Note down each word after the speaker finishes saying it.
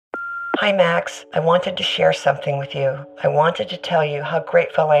Hi, Max. I wanted to share something with you. I wanted to tell you how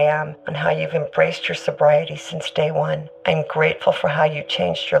grateful I am and how you've embraced your sobriety since day one. I'm grateful for how you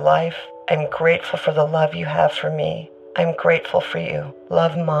changed your life. I'm grateful for the love you have for me. I'm grateful for you.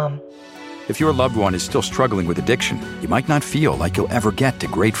 Love, Mom. If your loved one is still struggling with addiction, you might not feel like you'll ever get to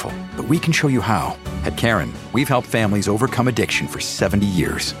grateful, but we can show you how. At Caron, we've helped families overcome addiction for 70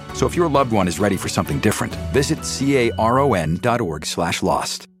 years. So if your loved one is ready for something different, visit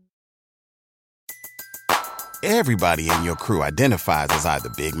caron.org/lost. Everybody in your crew identifies as either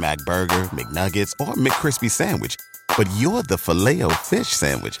Big Mac Burger, McNuggets, or McCrispy Sandwich. But you're the Filet-O-Fish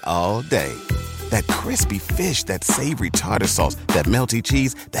Sandwich all day. That crispy fish, that savory tartar sauce, that melty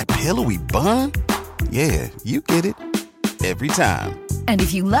cheese, that pillowy bun. Yeah, you get it. Every time. And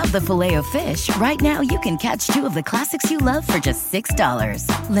if you love the Filet-O-Fish, right now you can catch two of the classics you love for just $6.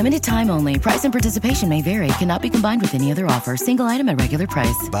 Limited time only. Price and participation may vary. Cannot be combined with any other offer. Single item at regular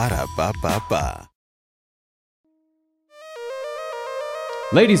price. Ba-da-ba-ba-ba.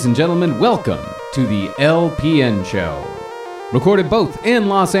 Ladies and gentlemen, welcome to the LPN Show. Recorded both in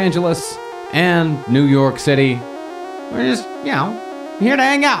Los Angeles and New York City. We're just, here to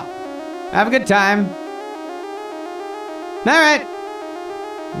hang out. Have a good time. All right.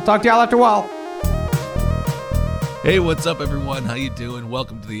 I'll talk to y'all after a while. Hey, what's up, everyone? How you doing?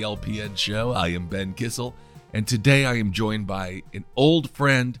 Welcome to the LPN Show. I am Ben Kissel, and today I am joined by an old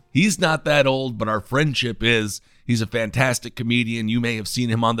friend. He's not that old, but our friendship is. He's a fantastic comedian. You may have seen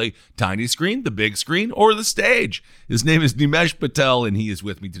him on the tiny screen, the big screen, or the stage. His name is Nimesh Patel, and he is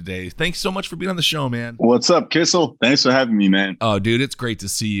with me today. Thanks so much for being on the show, man. What's up, Kissel? Thanks for having me, man. Oh, dude, it's great to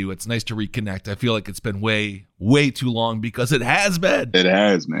see you. It's nice to reconnect. I feel like it's been way too long because it has been. It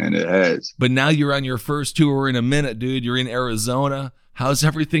has, man. It has. But now you're on your first tour in a minute, dude. You're in Arizona. How's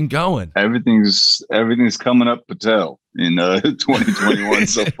everything going? Everything's coming up Patel in 2021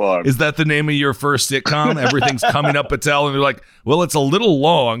 so far. Is that the name of your first sitcom? Everything's coming up Patel, and they're like, well, it's a little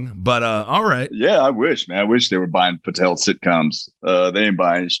long, but all right. Yeah, I wish, man. I wish they were buying Patel sitcoms. They ain't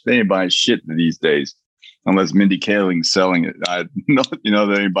buying shit these days. Unless Mindy Kaling's selling it.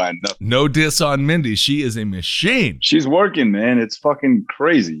 They ain't buying nothing. No diss on Mindy. She is a machine. She's working, man. It's fucking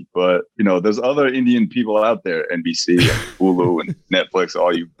crazy. But, there's other Indian people out there, NBC and Hulu and Netflix,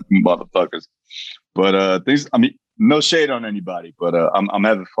 all you motherfuckers. But no shade on anybody, but I'm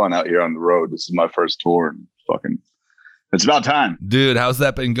having fun out here on the road. This is my first tour, and fucking, it's about time. Dude, how's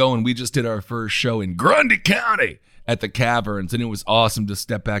that been going? We just did our first show in Grundy County at the Caverns, and it was awesome to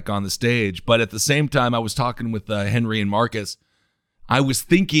step back on the stage. But at the same time, I was talking with Henry and Marcus. I was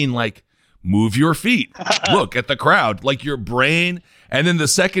thinking, like, move your feet, look at the crowd, like your brain. And then the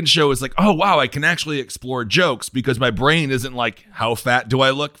second show is like, oh, wow, I can actually explore jokes because my brain isn't like, how fat do I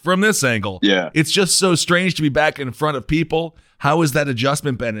look from this angle? Yeah. It's just so strange to be back in front of people. How has that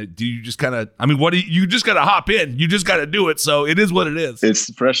adjustment been? Do you just kind of, you just got to hop in. You just got to do it. So it is what it is.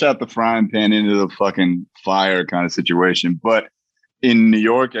 It's fresh out the frying pan into the fucking fire kind of situation. But in New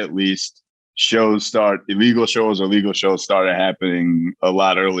York, at least, illegal shows started happening a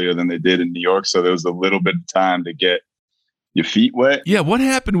lot earlier than they did in New York. So there was a little bit of time to get your feet wet. Yeah. What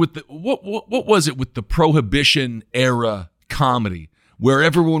happened with what was it with the Prohibition era comedy? Where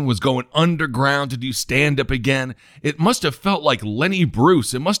everyone was going underground to do stand-up again. It must have felt like Lenny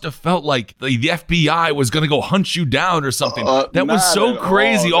Bruce. It must have felt like the FBI was going to go hunt you down or something. That was so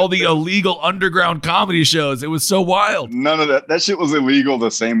crazy, all the illegal underground comedy shows. It was so wild. None of that. That shit was illegal the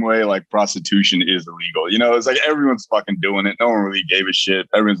same way like prostitution is illegal. It's like everyone's fucking doing it. No one really gave a shit.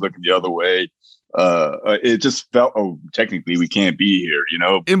 Everyone's looking the other way. It just felt, technically we can't be here,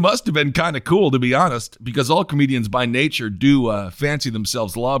 It must have been kind of cool, to be honest, because all comedians by nature do fancy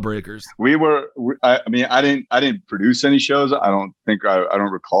themselves lawbreakers. I didn't produce any shows. I don't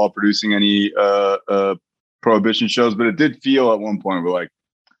recall producing any Prohibition shows, but it did feel at one point we're like,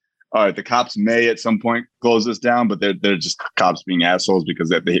 all right, the cops may at some point close this down, but they're just cops being assholes because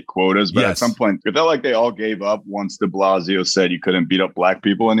they hit quotas. But At some point, it felt like they all gave up once de Blasio said you couldn't beat up black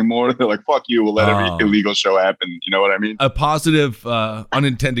people anymore. They're like, fuck you, we'll let every illegal show happen. You know what I mean? A positive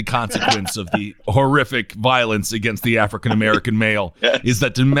unintended consequence of the horrific violence against the African-American male is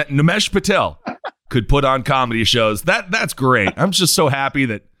that Nimesh Patel could put on comedy shows. That's great. I'm just so happy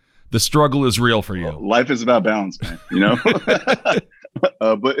that the struggle is real for you. Life is about balance, man,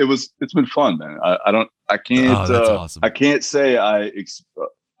 but it's been fun, man. I can't awesome. I can't say I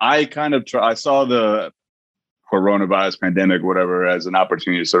kind of I saw the coronavirus pandemic, whatever, as an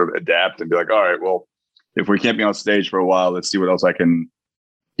opportunity to sort of adapt and be like, all right, well, if we can't be on stage for a while, let's see what else I can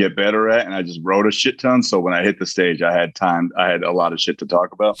get better at, and I just wrote a shit ton. So when I hit the stage, I had a lot of shit to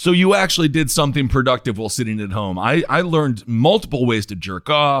talk about. So you actually did something productive while sitting at home. I learned multiple ways to jerk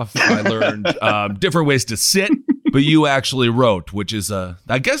off. I learned different ways to sit, but you actually wrote, which is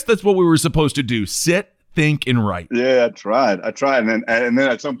I guess that's what we were supposed to do: sit, think, and write. Yeah, I tried, and then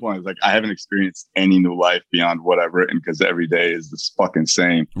at some point, I was like, I haven't experienced any new life beyond what I've written because every day is this fucking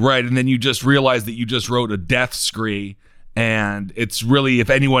same. Right, and then you just realized that you just wrote a death scree. And it's really, if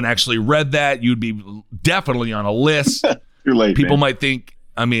anyone actually read that, you'd be definitely on a list. Too late. People man. might think,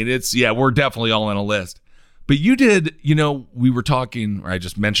 I mean, we're definitely all on a list. But you did, we were talking, or I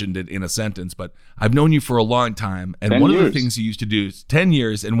just mentioned it in a sentence, but I've known you for a long time. And 10 one years. of the things you used to do is 10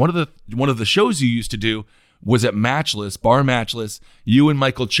 years. And one of the shows you used to do was at Bar Matchless. You and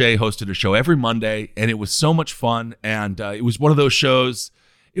Michael Che hosted a show every Monday, and it was so much fun. And it was one of those shows.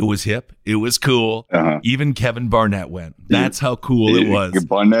 It was hip. It was cool. Uh-huh. Even Kevin Barnett went. That's how cool it was.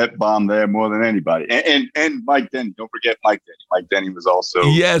 Barnett bombed there more than anybody. And Mike Denny. Don't forget Mike Denny. Mike Denny was also.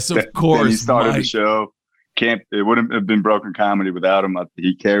 Yes, of course. He started the show. It wouldn't have been Broken Comedy without him.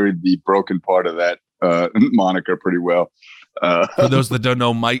 He carried the broken part of that moniker pretty well. For those that don't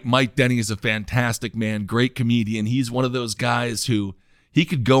know, Mike Denny is a fantastic man, great comedian. He's one of those guys who he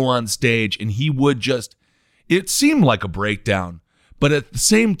could go on stage and he would just, it seemed like a breakdown. But at the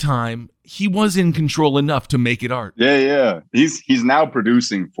same time, he was in control enough to make it art. Yeah. He's now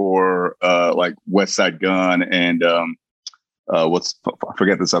producing for like West Side Gun and I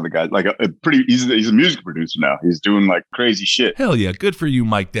forget this other guy. Like he's a music producer now. He's doing like crazy shit. Hell yeah, good for you,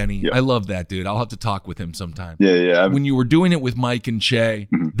 Mike Denny. Yeah. I love that dude. I'll have to talk with him sometime. Yeah. When you were doing it with Mike and Che,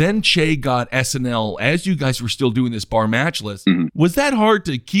 then Che got SNL as you guys were still doing this Bar Matchless. Was that hard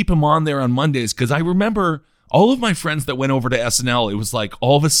to keep him on there on Mondays? Because I remember all of my friends that went over to SNL, it was like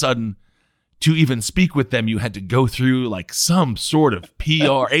all of a sudden to even speak with them, you had to go through like some sort of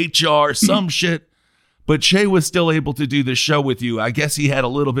PR, HR, some shit. But Che was still able to do this show with you. I guess he had a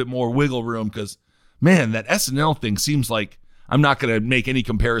little bit more wiggle room because, man, that SNL thing seems like, I'm not going to make any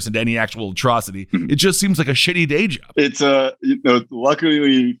comparison to any actual atrocity. It just seems like a shitty day job. It's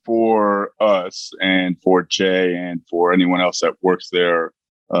luckily for us and for Che and for anyone else that works there,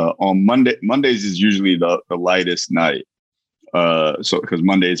 on Mondays is usually the lightest night. So because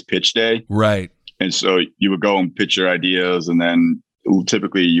Monday is pitch day. Right. And so you would go and pitch your ideas, and then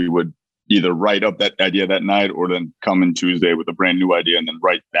typically you would either write up that idea that night or then come in Tuesday with a brand new idea and then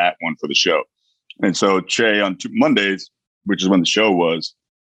write that one for the show. And so Che on Mondays, which is when the show was,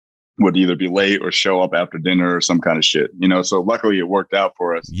 would either be late or show up after dinner or some kind of shit, so luckily it worked out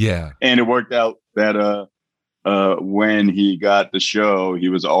for us. Yeah. And it worked out that when he got the show,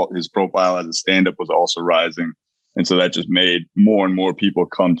 his profile as a stand-up was also rising. And so that just made more and more people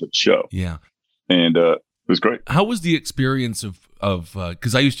come to the show. Yeah. And it was great. How was the experience of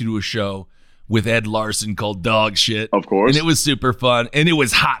because I used to do a show with Ed Larson called Dog Shit. Of course. And it was super fun. And it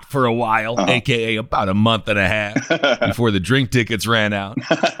was hot for a while, AKA about a month and a half before the drink tickets ran out.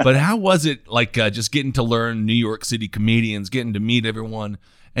 But how was it like just getting to learn New York City comedians, getting to meet everyone?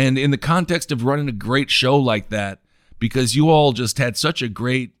 And in the context of running a great show like that, because you all just had such a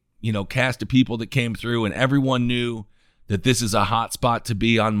great, cast of people that came through and everyone knew that this is a hot spot to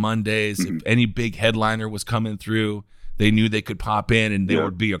be on Mondays. If any big headliner was coming through, they knew they could pop in and there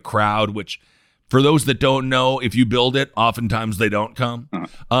would be a crowd, which for those that don't know, if you build it, oftentimes they don't come.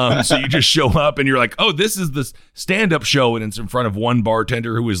 So you just show up and you're like, oh, this is the stand-up show. And it's in front of one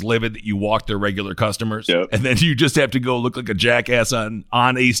bartender who is livid that you walk their regular customers. Yep. And then you just have to go look like a jackass on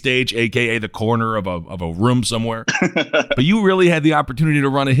a stage, AKA the corner of a room somewhere. But you really had the opportunity to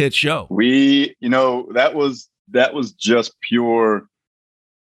run a hit show. That was just pure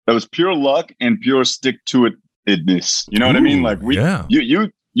luck and pure stick to itness. You know what I mean? Like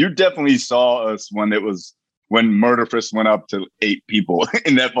you definitely saw us when Murder Fist went up to 8 people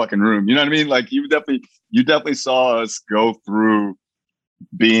in that fucking room. You know what I mean? Like you definitely saw us go through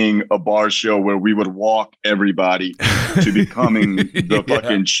being a bar show where we would walk everybody to becoming the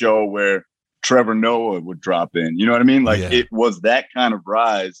fucking show where Trevor Noah would drop in. You know what I mean? Like it was that kind of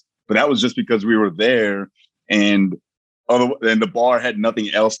rise, but that was just because we were there and the bar had nothing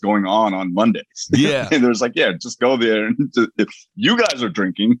else going on Mondays. Yeah. And there's like, just go there. And you guys are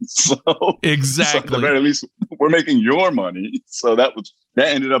drinking. So exactly. So at the very least, we're making your money. So that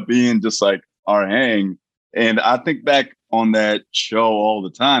ended up being just like our hang. And I think back on that show all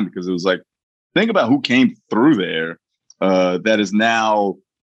the time because it was like, think about who came through there that is now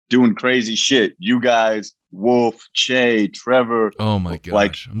doing crazy shit. You guys, Wolf, Che, Trevor. Oh my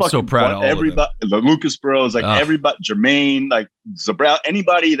gosh. I'm so proud of everybody. The Lucas Bros, like everybody, Jermaine, like Zabral,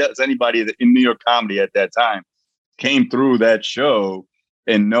 anybody that in New York comedy at that time came through that show.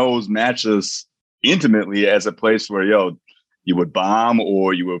 and knows matches intimately as a place where, you would bomb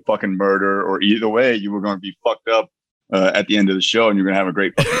or you would fucking murder, or either way, you were going to be fucked up at the end of the show and you're going to have a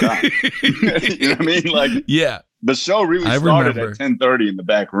great fucking time. You know what I mean? Like, yeah. The show really started at 10:30 in the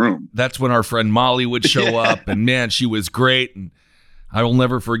back room. That's when our friend Molly would show up, and man, she was great. And I will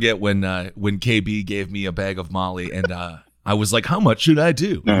never forget when KB gave me a bag of Molly, and I was like, "How much should I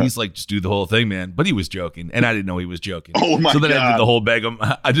do?" And he's like, "Just do the whole thing, man." But he was joking, and I didn't know he was joking. Oh my god! So then I did the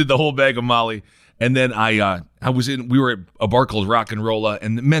whole bag of Molly, and then we were at a bar called Rock and Rolla,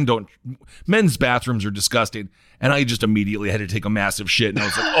 and men's bathrooms are disgusting. And I just immediately had to take a massive shit. And I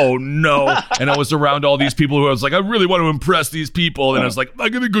was like, oh no. And I was around all these people who I was like, I really want to impress these people. And I was like,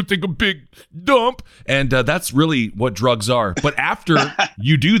 I'm going to go take a big dump. And that's really what drugs are. But after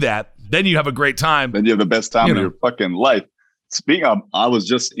you do that, then you have a great time. Then you have the best time of your fucking life. Speaking of, I was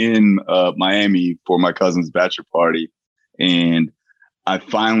just in Miami for my cousin's bachelor party. And I've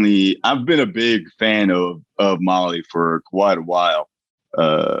been a big fan of Molly for quite a while.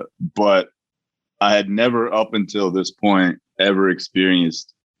 But I had never up until this point ever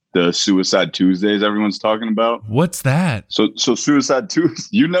experienced the Suicide Tuesdays everyone's talking about. What's that? So Suicide Tuesdays,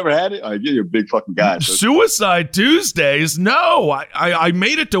 you never had it? You're a big fucking guy. So. Suicide Tuesdays? No, I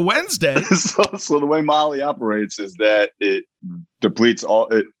made it to Wednesday. so the way Molly operates is that it depletes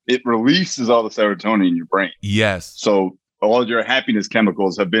it releases all the serotonin in your brain. Yes. So all of your happiness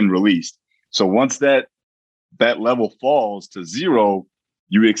chemicals have been released. So once that level falls to zero,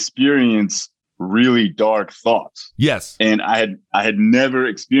 you experience really dark thoughts. Yes. And I had never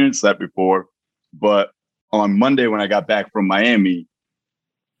experienced that before, but on Monday when I got back from Miami,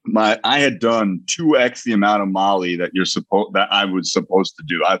 I had done 2x the amount of Molly that I was supposed to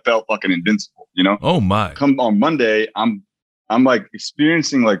do. I felt fucking invincible, you know? Oh my. Come on Monday, I'm like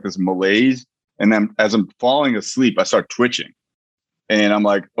experiencing like this malaise, and then as I'm falling asleep, I start twitching. And I'm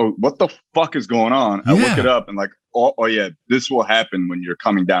like, oh, what the fuck is going on? I look it up and like, oh yeah, this will happen when you're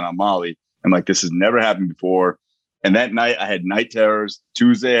coming down on Molly. And like, this has never happened before. And that night I had night terrors.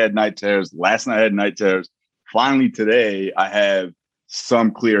 Tuesday I had night terrors. Last night I had night terrors. Finally today I have some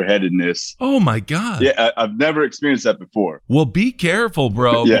clear-headedness. Oh my God. Yeah, I've never experienced that before. Well, be careful,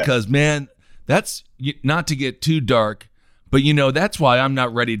 bro, because man, that's not to get too dark, but that's why I'm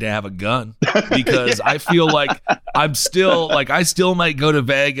not ready to have a gun, because I feel like I still might go to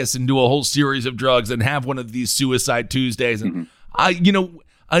Vegas and do a whole series of drugs and have one of these Suicide Tuesdays. And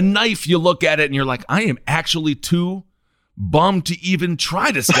a knife, you look at it and you're like, I am actually too bummed to even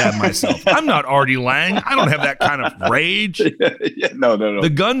try to stab myself. I'm not Artie Lang. I don't have that kind of rage. No. The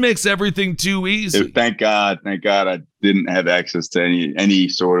gun makes everything too easy. Thank God I didn't have access to any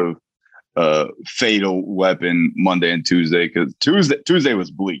sort of fatal weapon Monday and Tuesday, because Tuesday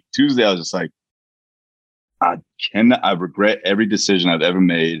was bleak. Tuesday I was just like, I regret every decision I've ever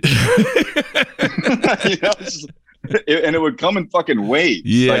made. And it would come in fucking waves.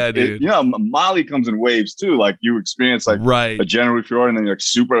 Yeah, dude. Molly comes in waves too. Like you experience like a January, February, and then you're like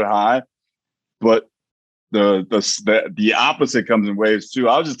super high. But the opposite comes in waves too.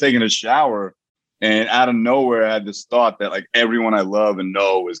 I was just taking a shower, and out of nowhere, I had this thought that like everyone I love and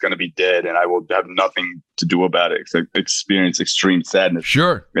know is going to be dead, and I will have nothing to do about it except experience extreme sadness.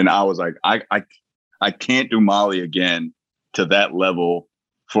 Sure. And I was like, I can't do Molly again to that level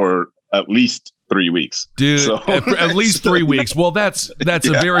for at least 3 weeks, dude. So, at least 3 weeks. Well, that's a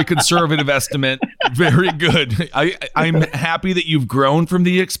very conservative estimate. Very good. I'm happy that you've grown from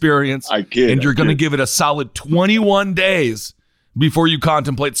the experience. I kid. And you're going to give it a solid 21 days before you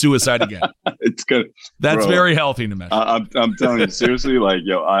contemplate suicide again. It's good. That's very healthy, Nimesh. I'm telling you seriously. Like,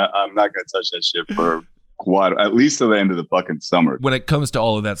 I'm not going to touch that shit for at least to the end of the fucking summer. When it comes to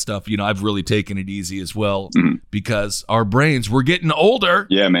all of that stuff, I've really taken it easy as well, because our brains, we're getting older.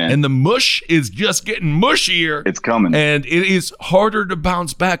 Yeah, man. And the mush is just getting mushier. It's coming. And it is harder to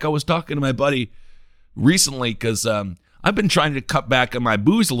bounce back. I was talking to my buddy recently because I've been trying to cut back on my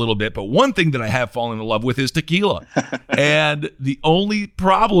booze a little bit, but one thing that I have fallen in love with is tequila. And the only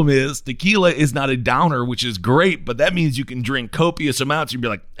problem is tequila is not a downer, which is great, but that means you can drink copious amounts and be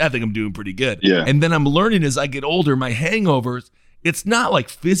like, I think I'm doing pretty good. Yeah. And then I'm learning as I get older, my hangovers, it's not like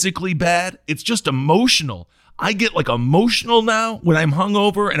physically bad, it's just emotional. I get like emotional now when I'm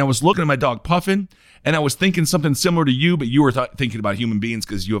hungover, and I was looking at my dog Puffin, and I was thinking something similar to you, but you were thinking about human beings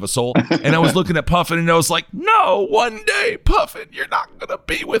because you have a soul. And I was looking at Puffin, and I was like, no, one day, Puffin, you're not going to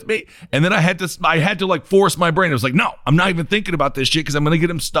be with me. And then I had to like force my brain. I was like, no, I'm not even thinking about this shit because I'm going to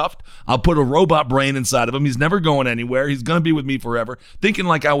get him stuffed. I'll put a robot brain inside of him. He's never going anywhere. He's going to be with me forever. Thinking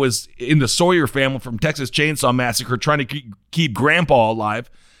like I was in the Sawyer family from Texas Chainsaw Massacre trying to keep Grandpa alive.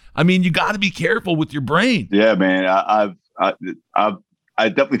 I mean, you got to be careful with your brain. Yeah, man. I've I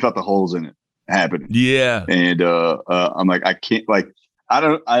definitely felt the holes in it happening. Yeah. And I'm like, I can't, like,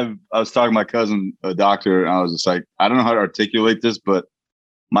 I was talking to my cousin, a doctor, and I was just like, I don't know how to articulate this, but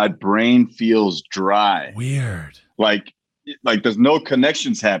my brain feels dry. Weird. Like there's no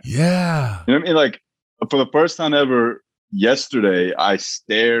connections happening. Yeah. You know what I mean? Like, for the first time ever yesterday, I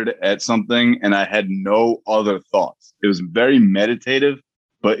stared at something and I had no other thoughts. It was very meditative,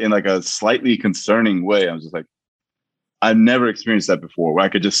 but in like a slightly concerning way. I was just like, I've never experienced that before, where I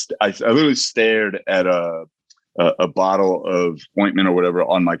could just, I literally stared at a bottle of ointment or whatever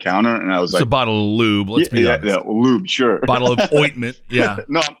on my counter. And I was It's a bottle of lube. Let's be honest. Yeah, lube, sure. Bottle of ointment. Yeah.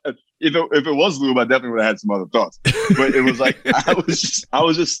 No, if it was lube, I definitely would have had some other thoughts. But it was like, I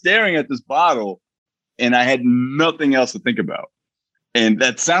was just staring at this bottle and I had nothing else to think about. And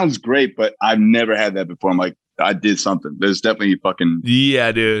that sounds great, but I've never had that before. I'm like, I did something. There's definitely fucking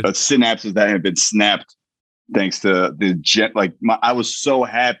dude. Synapses that have been snapped thanks to the jet. Like, I was so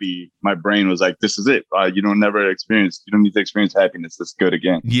happy. My brain was like, "This is it. You don't need to experience happiness. This good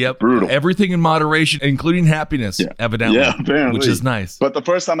again." Yep, brutal. Everything in moderation, including happiness. Yeah. Evidently, yeah, apparently, which is nice. But the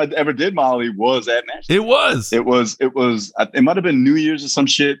first time I ever did Molly was at Nashville. It was. It might have been New Year's or some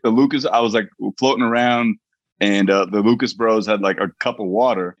shit. I was like floating around. And the Lucas Bros had like a cup of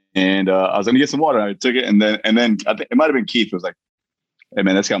water, and I was gonna get some water. I took it, and then I think it might have been Keith who was like, "Hey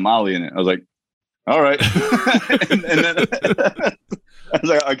man, that's got Molly in it." I was like, "All right." and then I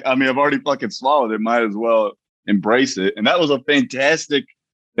was like, I mean, I've already fucking swallowed it. Might as well embrace it. And that was a fantastic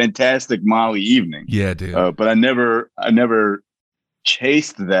Molly evening. Yeah, dude. But I never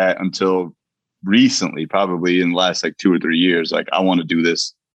chased that until recently, probably in the last like 2 or 3 years. Like, I want to do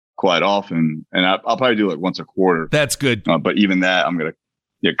this quite often, and I'll probably do it like once a quarter. That's good. But even that, I'm gonna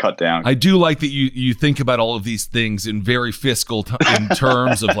cut down. I do like that you think about all of these things in very fiscal in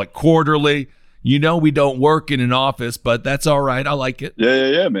terms of like quarterly. We don't work in an office, but that's all right. I like it.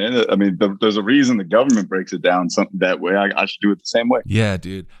 Yeah, man. I mean, there's a reason the government breaks it down something that way. I should do it the same way. Yeah,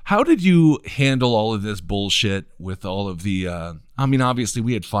 dude. How did you handle all of this bullshit with all of the? I mean, obviously,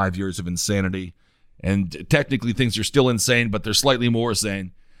 we had 5 years of insanity, and technically things are still insane, but they're slightly more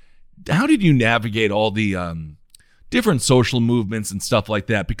sane. How did you navigate all the different social movements and stuff like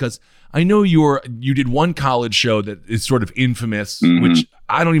that? Because I know you did one college show that is sort of infamous, mm-hmm. which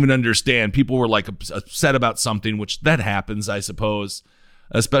I don't even understand. People were like upset about something, which that happens, I suppose,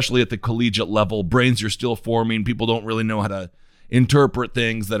 especially at the collegiate level. Brains are still forming. People don't really know how to interpret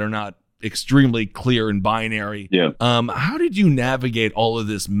things that are not extremely clear and binary. Yeah. How did you navigate all of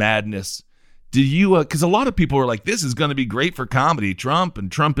this madness? Did you, because a lot of people were like, this is going to be great for comedy. Trump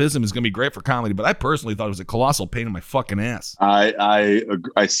and Trumpism is going to be great for comedy. But I personally thought it was a colossal pain in my fucking ass. I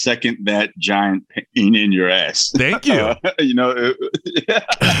second that giant pain in your ass. Thank you.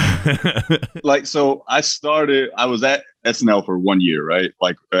 Like, so I was at SNL for 1 year, right?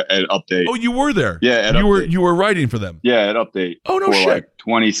 Like at Update. Oh, you were there? Yeah. You were writing for them? Yeah, at Update. Oh, no for shit. Like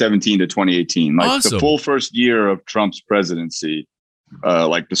 2017 to 2018. Like awesome. The full first year of Trump's presidency.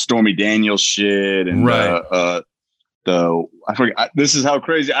 Like the Stormy Daniels shit and right. I forget. This is how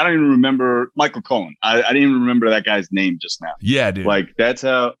crazy. I don't even remember Michael Cohen. I didn't even remember that guy's name just now. Yeah, dude. Like that's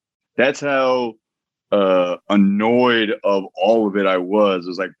how annoyed of all of it I was. It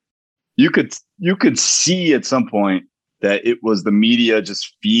was like you could see at some point that it was the media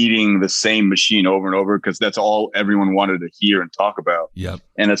just feeding the same machine over and over because that's all everyone wanted to hear and talk about. Yep.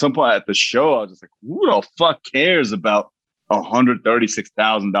 And at some point at the show, I was just like, who the fuck cares about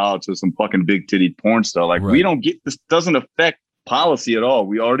 $136,000 to some fucking big titty porn star? Like, right. We don't get this. Doesn't affect policy at all.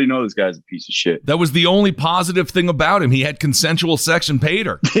 We already know this guy's a piece of shit. That was the only positive thing about him. He had consensual sex and paid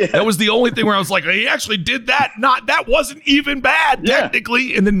her. Yeah. That was the only thing where I was like, he actually did that. That wasn't even bad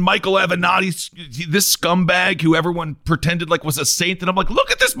technically. And then Michael Avenatti, this scumbag who everyone pretended like was a saint, and I'm like,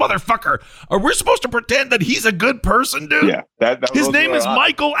 look at this motherfucker. Are we supposed to pretend that he's a good person, dude? Yeah, that his name is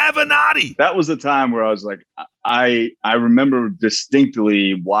Michael Avenatti. That was the time where I was like, I remember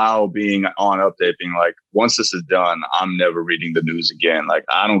distinctly while being on Update being like, once this is done, I'm never reading the news again. Like,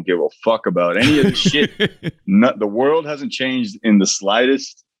 I don't give a fuck about any of this shit. The world hasn't changed in the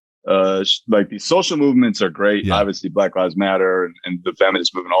slightest. Like, these social movements are great. Yeah. Obviously, Black Lives Matter and the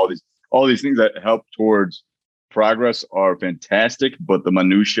feminist movement, all these things that help towards progress are fantastic. But the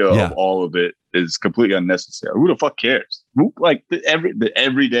minutia of all of it is completely unnecessary. Who the fuck cares? Like,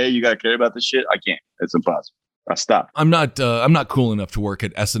 every day you got to care about this shit? I can't. It's impossible. I stopped. I'm not cool enough to work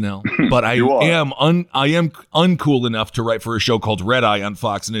at SNL, but I am uncool enough to write for a show called Red Eye on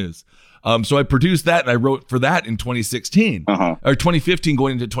Fox News. So I produced that and I wrote for that in 2016 or 2015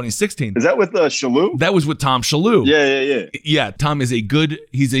 going into 2016. Is that with Shalhoub? That was with Tom Shalhoub. Yeah. Yeah, Tom is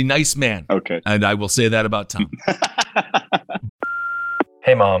he's a nice man. Okay. And I will say that about Tom.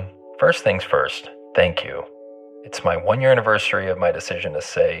 Hey Mom, first things first, thank you. It's my 1-year anniversary of my decision to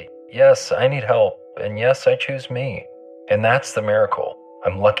say, yes, I need help, and yes, I choose me. And that's the miracle.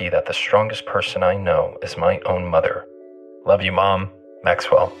 I'm lucky that the strongest person I know is my own mother. Love you, Mom.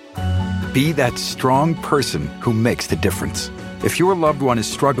 Maxwell. Be that strong person who makes the difference. If your loved one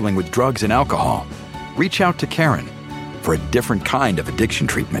is struggling with drugs and alcohol, reach out to Karen for a different kind of addiction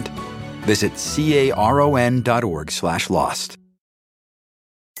treatment. Visit caron.org/lost.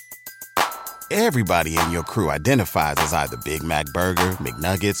 Everybody in your crew identifies as either Big Mac Burger,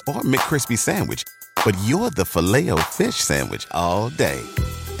 McNuggets, or McCrispy Sandwich. But you're the Filet-O-Fish Sandwich all day.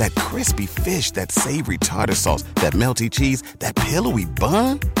 That crispy fish, that savory tartar sauce, that melty cheese, that pillowy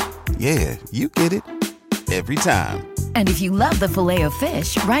bun. Yeah, you get it. Every time. And if you love the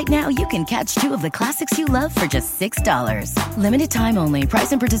Filet-O-Fish, right now you can catch 2 of the classics you love for just $6. Limited time only.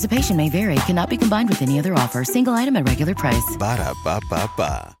 Price and participation may vary. Cannot be combined with any other offer. Single item at regular price.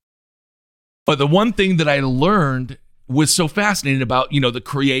 Ba-da-ba-ba-ba. But the one thing that I learned was so fascinating about, the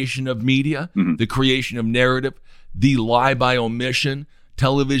creation of media, the creation of narrative, the lie by omission,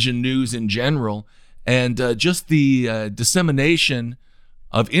 television news in general, and just the dissemination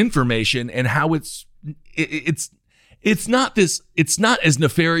of information and how it's not as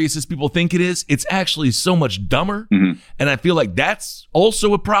nefarious as people think it is. It's actually so much dumber. And I feel like that's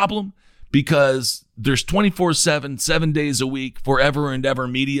also a problem because there's 24/7, 7 days a week, forever and ever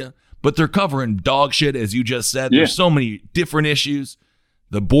media. But they're covering dog shit, as you just said. There's so many different issues.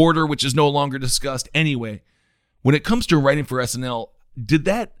 The border, which is no longer discussed. Anyway, when it comes to writing for SNL,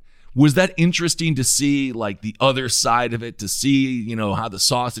 was that interesting to see, like, the other side of it, to see, how the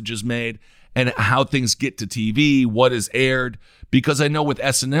sausage is made and how things get to TV, what is aired? Because I know with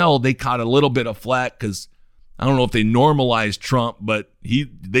SNL, they caught a little bit of flack because I don't know if they normalized Trump, but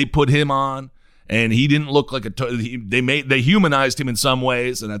they put him on. And he didn't look like they humanized him in some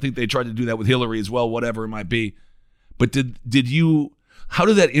ways, and I think they tried to do that with Hillary as well, whatever it might be. But how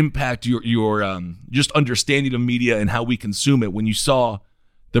did that impact your just understanding of media and how we consume it when you saw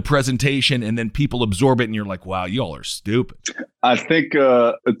the presentation and then people absorb it and you're like, wow, y'all are stupid? I think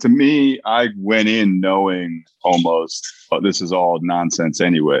to me, I went in knowing almost this is all nonsense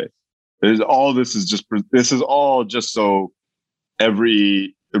anyway. This is all just so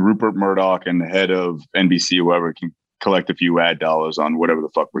every Rupert Murdoch and the head of NBC, whoever, can collect a few ad dollars on whatever the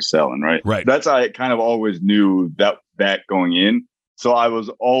fuck we're selling, right? Right. That's I kind of always knew that going in. So I was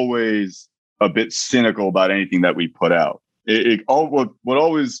always a bit cynical about anything that we put out. What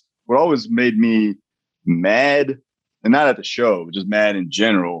always made me mad, and not at the show, but just mad in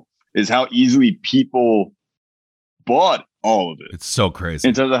general, is how easily people bought all of it. It's so crazy.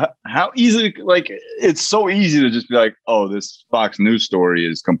 In terms of how easily, it's so easy to just be like, oh, this Fox News story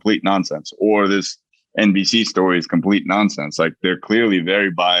is complete nonsense, or this NBC story is complete nonsense. Like, they're clearly very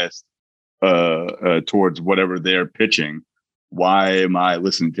biased towards whatever they're pitching. Why am I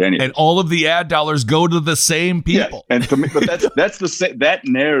listening to anything? And all of the ad dollars go to the same people. Yes. And to me, but that's that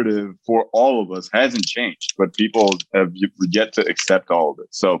narrative for all of us hasn't changed, but people have yet to accept all of it.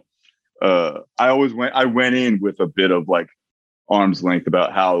 So I went in with a bit of like arm's length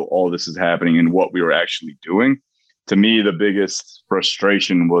about how all this is happening and what we were actually doing. To me, the biggest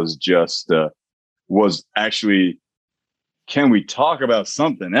frustration was just can we talk about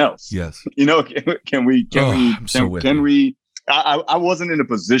something else? Yes. Can we I wasn't in a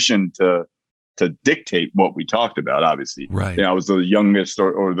position to dictate what we talked about, obviously. Right. I was the youngest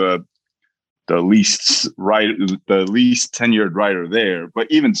or the least tenured writer there.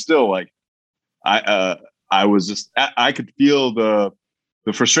 But even still, like, I was just I could feel the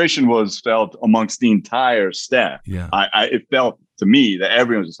frustration was felt amongst the entire staff. Yeah. It felt to me that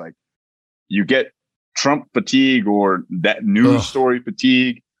everyone was just like, you get Trump fatigue or that news story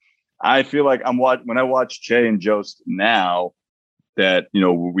fatigue. I feel like when I watch Che and Jost now that,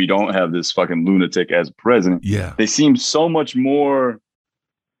 we don't have this fucking lunatic as president. Yeah. They seem so much more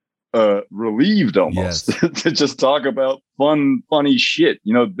relieved almost to just talk about funny shit.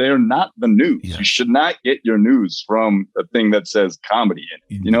 They're not the news. Yeah. You should not get your news from a thing that says comedy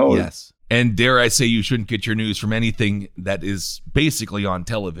in it, Yes. And dare I say, you shouldn't get your news from anything that is basically on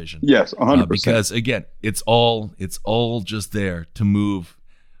television. Yes, 100%. Because again, it's all just there to move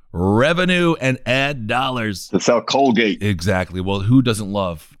revenue and ad dollars. To sell Colgate. Exactly. Well, who doesn't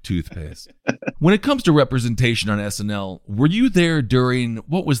love toothpaste? When it comes to representation on SNL, were you there during,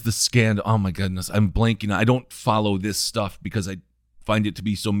 what was the scandal? Oh my goodness, I'm blanking. I don't follow this stuff because I find it to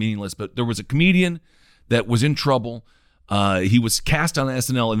be so meaningless, but there was a comedian that was in trouble. He was cast on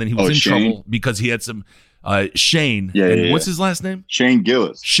SNL and then he was in trouble because he had some Shane. Yeah. What's his last name? Shane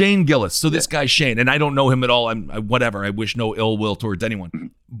Gillis. Shane Gillis. So this guy Shane, and I don't know him at all. Whatever. I wish no ill will towards anyone. Mm-hmm.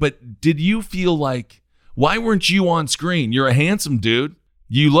 But did you feel like, why weren't you on screen? You're a handsome dude.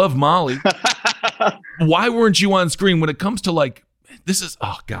 You love Molly. Why weren't you on screen when it comes to like, this is,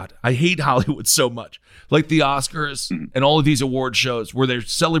 oh God, I hate Hollywood so much. Like the Oscars and all of these award shows where they're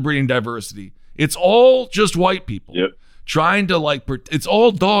celebrating diversity. It's all just white people trying to like, it's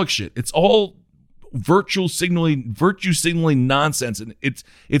all dog shit. It's all virtue signaling nonsense. And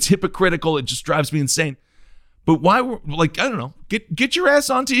it's hypocritical. It just drives me insane. But why were, like, I don't know, get your ass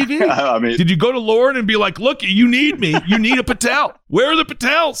on TV. I mean, did you go to Lauren and be like, look, you need me. You need a Patel. Where are the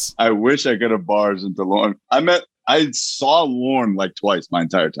Patels? I wish I could have bars into Lauren. I saw Lauren like twice my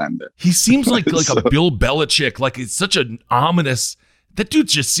entire time there. He seems like a Bill Belichick. Like it's such an ominous. That dude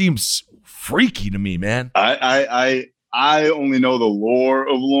just seems freaky to me, man. I only know the lore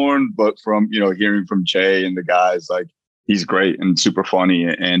of Lauren, but from hearing from Jay and the guys, like he's great and super funny,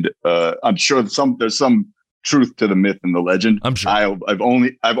 and I'm sure there's some truth to the myth and the legend. I'm sure. I've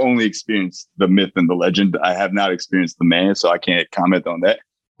only experienced the myth and the legend. I have not experienced the man, so I can't comment on that.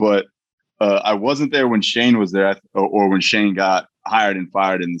 But I wasn't there when Shane was there, or when Shane got hired and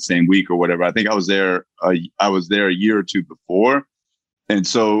fired in the same week or whatever. I think I was there. I was there a year or two before, and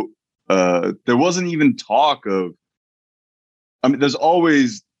so there wasn't even talk of. I mean, there's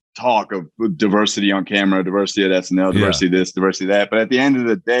always talk of diversity on camera, diversity at SNL, diversity this, diversity that. But at the end of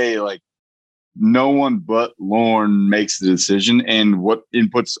the day, like no one but Lauren makes the decision, and what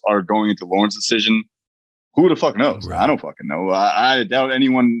inputs are going into Lauren's decision. Who the fuck knows? Right. I don't fucking know. I doubt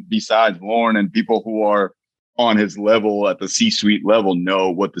anyone besides Lauren and people who are on his level at the C-suite level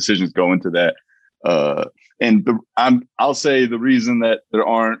know what decisions go into that. I'll say the reason that there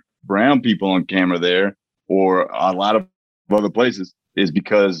aren't brown people on camera there, or a lot of other places, is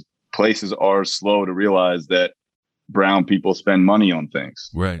because places are slow to realize that brown people spend money on things.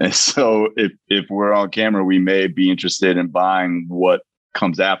 Right. And so if we're on camera, we may be interested in buying what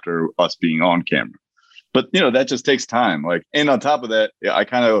comes after us being on camera. But, that just takes time. Like, and on top of that,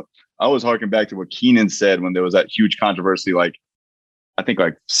 I was harking back to what Keenan said when there was that huge controversy, like, I think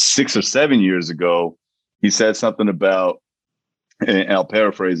like 6 or 7 years ago. He said something about, and I'll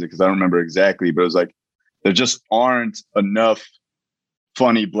paraphrase it because I don't remember exactly, but it was like, there just aren't enough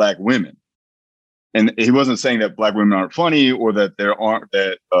funny black women. And he wasn't saying that black women aren't funny, or that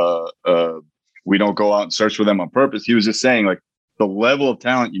we don't go out and search for them on purpose. He was just saying, like, the level of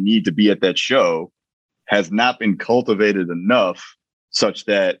talent you need to be at that show has not been cultivated enough such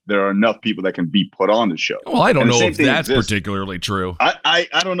that there are enough people that can be put on the show. Well, I don't know if that's particularly true. I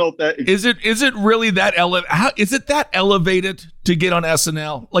don't know if that is it really that is it that elevated to get on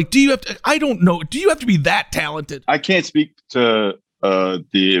SNL? Like, do you have to, I don't know. Do you have to be that talented? I can't speak to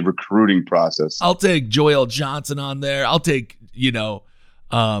the recruiting process. I'll take Joel Johnson on there. I'll take,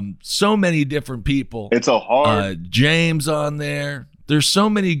 so many different people. It's a hard James on there. There's so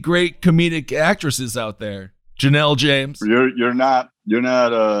many great comedic actresses out there. Janelle James. You're not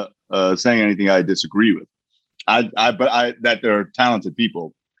saying anything I disagree with. But that there are talented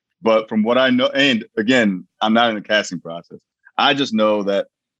people. But from what I know, and again, I'm not in the casting process. I just know that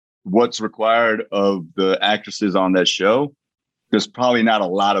what's required of the actresses on that show, there's probably not a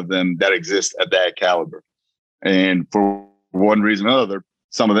lot of them that exist at that caliber. And for one reason or another,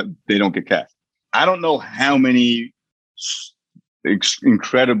 some of them, they don't get cast. I don't know how many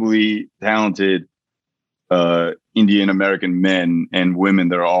incredibly talented Indian American men and women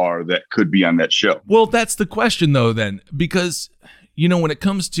there are that could be on that show. Well, that's the question though, then, because, when it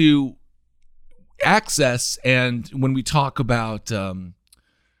comes to access, and when we talk about,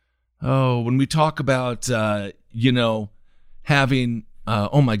 having,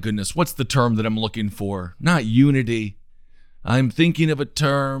 oh my goodness, what's the term that I'm looking for? Not unity. I'm thinking of a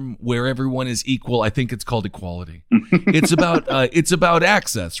term where everyone is equal. I think it's called equality. It's about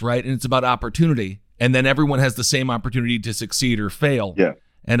access, right? And it's about opportunity. And then everyone has the same opportunity to succeed or fail. Yeah.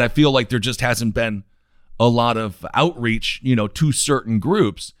 And I feel like there just hasn't been a lot of outreach, to certain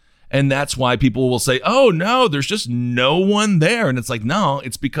groups. And that's why people will say, oh no, there's just no one there. And it's like, no,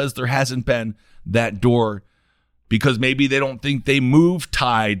 it's because there hasn't been that door, because maybe they don't think they move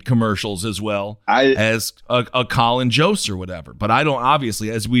Tide commercials as well as a Colin Jost or whatever. But I don't,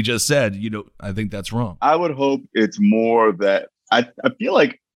 obviously, as we just said, I think that's wrong. I would hope it's more that I feel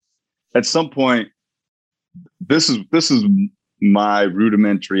like at some point, this is my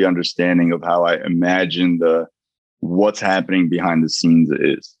rudimentary understanding of how I imagine what's happening behind the scenes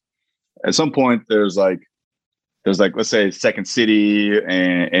is. At some point, there's like let's say Second City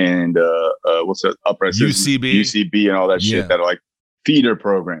and what's that, Upper UCB and all that shit that are like feeder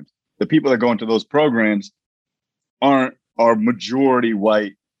programs. the people that go into those programs are majority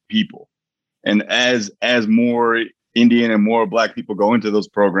white people. And as more Indian and more Black people go into those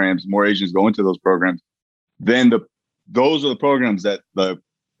programs, more Asians go into those programs, then those are the programs that the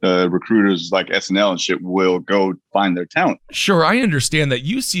recruiters like SNL and shit will go find their talent. Sure, I understand that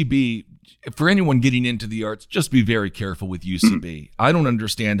UCB, for anyone getting into the arts, just be very careful with UCB. I don't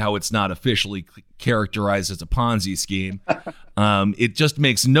understand how it's not officially characterized as a Ponzi scheme. It just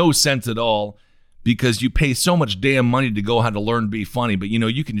makes no sense at all, because you pay so much damn money to go how to learn to be funny, but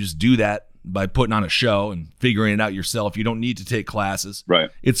you can just do that by putting on a show and figuring it out yourself. You don't need to take classes.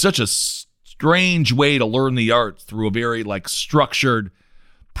 Right. It's such a strange way to learn the art, through a very structured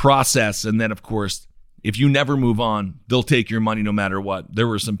process. And then, of course, if you never move on, they'll take your money no matter what. There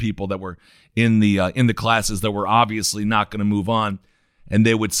were some people that were in the classes that were obviously not going to move on, and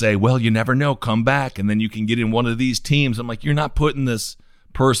they would say, well, you never know, come back and then you can get in one of these teams. I'm like, you're not putting this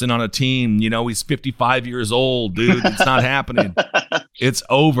person on a team. He's 55 years old, dude. It's not happening. It's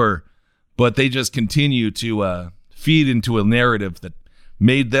over. But they just continue to feed into a narrative that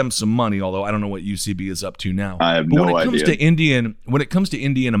made them some money, although I don't know what UCB is up to now. I have no idea. When it comes to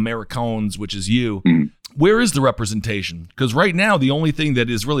Indian Americans, which is you, where is the representation? Because right now, the only thing that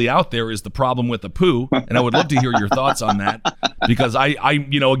is really out there is the problem with the poo, and I would love to hear your thoughts on that, because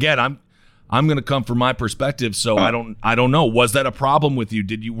I'm going to come from my perspective, so I don't know. Was that a problem with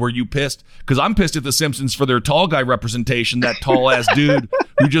you? Were you pissed? Because I'm pissed at the Simpsons for their tall guy representation. That tall ass dude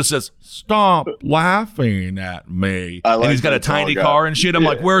who just says, "Stop laughing at me," and he's got a tiny car and shit. I'm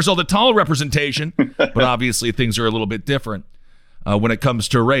like, where's all the tall representation? But obviously, things are a little bit different when it comes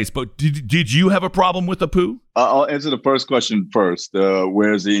to race. But did you have a problem with the poo? I'll answer the first question first.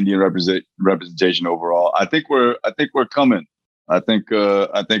 Where's the Indian representation overall? I think we're coming. I think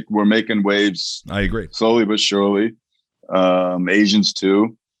we're making waves. I agree. Slowly but surely. Asians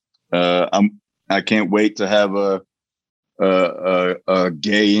too. I can't wait to have a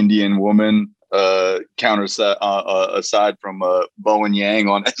gay Indian woman aside from Bo and Yang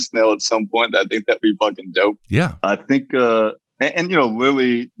on SNL at some point. I think that'd be fucking dope. Yeah. I think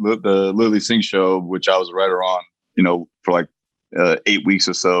Lily, the Lily Singh show, which I was a writer on, for 8 weeks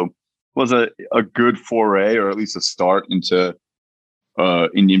or so, was a good foray, or at least a start into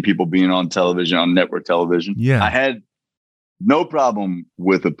Indian people being on television, on network television. Yeah. I had no problem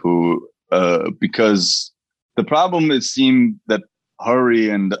with Apu because the problem, it seemed that Hurry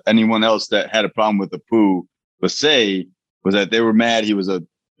and anyone else that had a problem with Apu was that they were mad he was a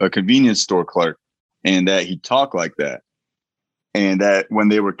convenience store clerk and that he talked like that. And that when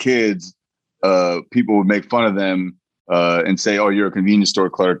they were kids, people would make fun of them and say, "Oh, you're a convenience store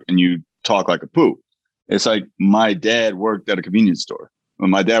clerk and you talk like Apu." It's like, my dad worked at a convenience store.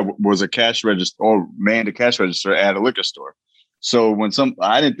 My dad was a cash register, or manned a cash register at a liquor store. So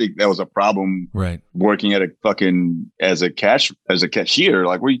I didn't think that was a problem. Right. Working at as a cashier.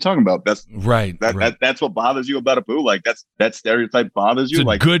 Like, what are you talking about? That's right. That's what bothers you about Apu. That stereotype bothers you. It's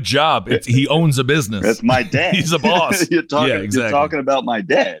a good job. He owns a business. That's my dad. He's a boss. You're talking about my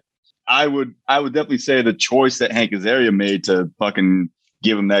dad. I would definitely say the choice that Hank Azaria made to fucking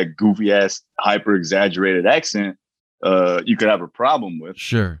give him that goofy ass, hyper exaggerated accent, you could have a problem with.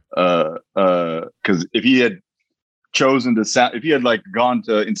 Sure. Because if he had chosen to sound, if he had gone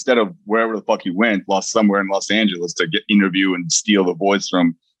to, instead of wherever the fuck he went, lost somewhere in Los Angeles to get interview and steal the voice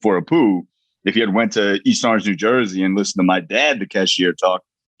for Apu, if he had went to East Orange, New Jersey, and listened to my dad, the cashier, talk,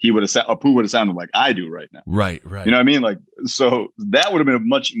 Apu would have sounded like I do right now. Right. You know what I mean? So that would have been a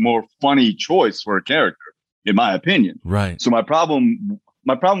much more funny choice for a character, in my opinion. Right. So my problem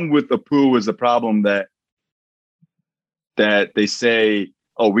with Apu is the problem that they say,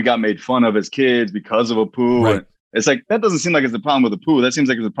 "Oh, we got made fun of as kids because of Apu." Right. And it's like, that doesn't seem like it's the problem with Apu. That seems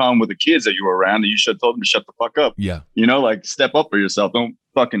like it's the problem with the kids that you were around, and you should have told them to shut the fuck up. Yeah. Step up for yourself. Don't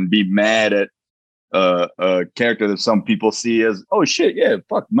fucking be mad at a character that some people see as, "Oh shit, yeah,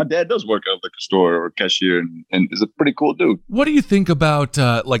 fuck, my dad does work at a liquor store or cashier and is a pretty cool dude." What do you think about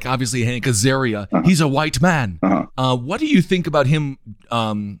obviously Hank Azaria? Uh-huh. He's a white man. Uh-huh. What do you think about him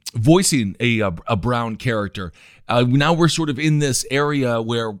voicing a brown character? Now we're sort of in this area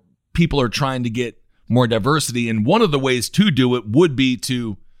where people are trying to get more diversity, and one of the ways to do it would be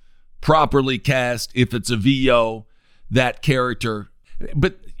to properly cast, if it's a VO, that character.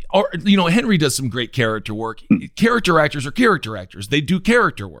 But Henry does some great character work. Character actors are character actors. They do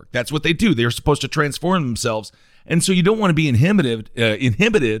character work. That's what they do. They're supposed to transform themselves. And so you don't want to be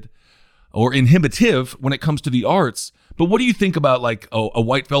inhibited or inhibitive when it comes to the arts. But what do you think about a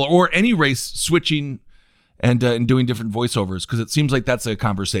white fella or any race switching and doing different voiceovers? Because it seems like that's a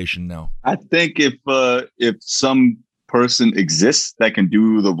conversation now. I think if some person exists that can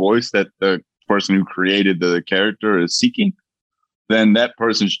do the voice that the person who created the character is seeking, then that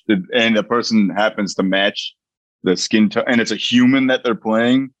person and the person happens to match the skin tone, and it's a human that they're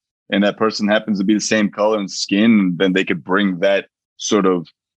playing, and that person happens to be the same color and skin, then they could bring that sort of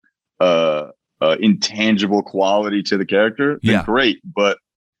intangible quality to the character. Then great. But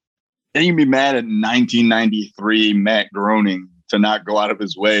then you can be mad at 1993 Matt Groening to not go out of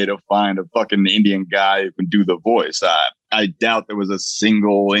his way to find a fucking Indian guy who can do the voice. I doubt there was a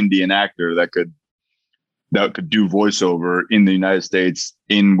single Indian actor that could do voiceover in the United States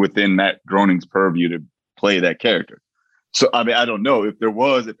within Matt Groening's purview to play that character. So, I mean, I don't know if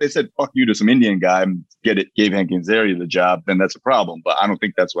they said, fuck you to some Indian guy and gave Hank Azaria the job, then that's a problem. But I don't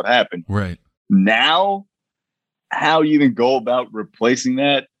think that's what happened. Right. Now, how you even go about replacing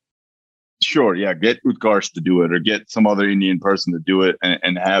that? Sure. Yeah. Get Utkarsh to do it, or get some other Indian person to do it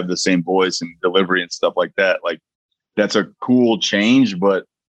and have the same voice and delivery and stuff like that. Like, that's a cool change, but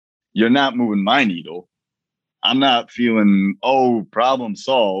you're not moving my needle. I'm not feeling, problem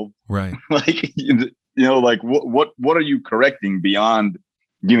solved. Right. Like, like what are you correcting beyond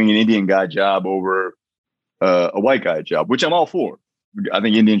giving an Indian guy a job over a white guy a job, which I'm all for. I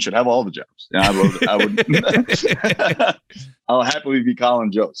think Indians should have all the jobs. I would I'll happily be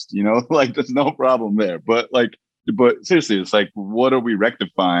Colin Jost, like there's no problem there. But seriously, it's like, what are we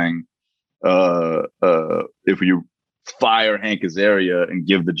rectifying if you fire Hank Azaria and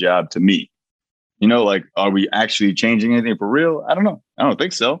give the job to me? Like, are we actually changing anything for real? I don't know. I don't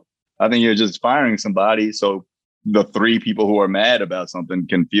think so. I think you're just firing somebody so the three people who are mad about something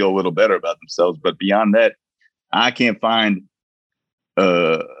can feel a little better about themselves. But beyond that, I can't find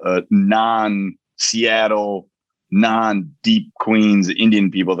non-Seattle, non-deep Queens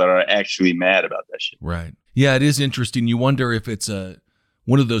Indian people that are actually mad about that shit. Right. Yeah, it is interesting. You wonder if it's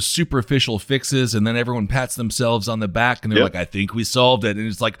one of those superficial fixes, and then everyone pats themselves on the back and they're like, I think we solved it. And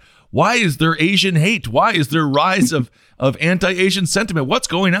it's like, why is there Asian hate? Why is there rise of anti-Asian sentiment? What's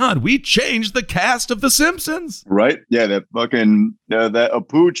going on? We changed the cast of The Simpsons. Right. Yeah, that fucking that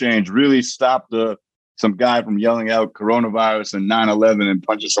Apu change really stopped some guy from yelling out coronavirus and 9/11 and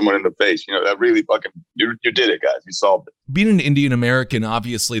punching someone in the face. That really fucking, you did it, guys. You solved it. Being an Indian American,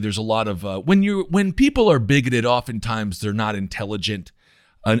 obviously, there's a lot of when people are bigoted, oftentimes they're not intelligent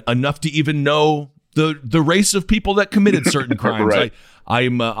enough to even know the race of people that committed certain crimes. Right.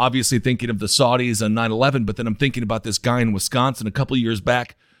 I'm obviously thinking of the Saudis on 9/11, but then I'm thinking about this guy in Wisconsin a couple of years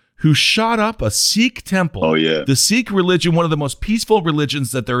back who shot up a Sikh temple. Oh, yeah. The Sikh religion, one of the most peaceful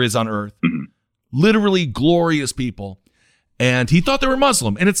religions that there is on earth. Mm-hmm. Literally glorious people. And he thought they were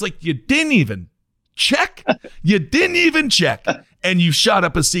Muslim. And it's like, you didn't even check. You didn't even check. And you shot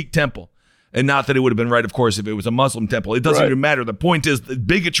up a Sikh temple. And not that it would have been right, of course, if it was a Muslim temple. It doesn't even matter. The point is that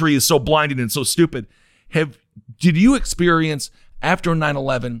bigotry is so blinding and so stupid. Did you experience after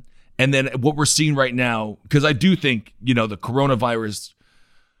 9/11 and then what we're seeing right now? Because I do think, the coronavirus,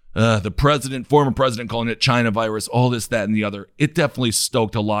 the former president calling it China virus, all this, that, and the other, it definitely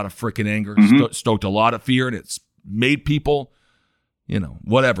stoked a lot of freaking anger, stoked a lot of fear, and it's made people,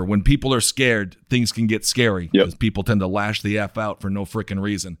 whatever. When people are scared, things can get scary because people tend to lash the F out for no freaking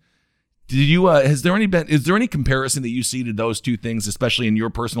reason. Did you, is there any comparison that you see to those two things, especially in your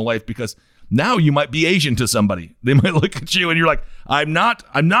personal life? Because now you might be Asian to somebody. They might look at you and you're like, I'm not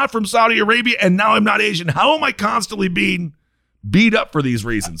from Saudi Arabia, and now I'm not Asian. How am I constantly being beat up for these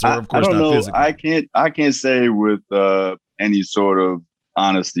reasons? Or of course, I don't know. Physically. I can't say with any sort of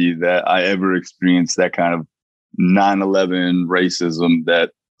honesty that I ever experienced that kind of 9/11 racism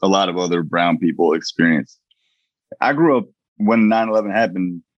that a lot of other brown people experience. I grew up when 9/11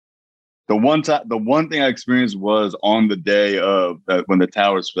 happened. The one thing I experienced was on the day of when the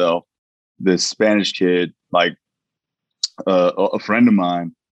towers fell. This Spanish kid, like a friend of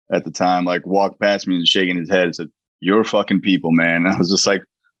mine at the time, like walked past me and shaking his head and said, "Your fucking people, man." And I was just like,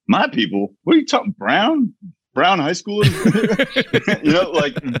 "My people? What are you talking? Brown high schoolers?"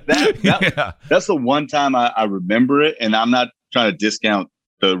 Like that. That's the one time I remember it. And I'm not trying to discount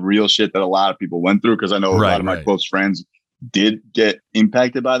the real shit that a lot of people went through, because I know a lot of my close friends did get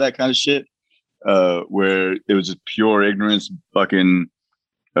impacted by that kind of shit, where it was just pure ignorance, fucking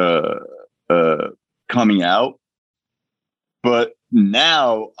coming out. But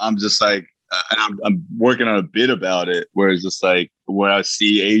now I'm just like, and I'm working on a bit about it, where it's just like, where I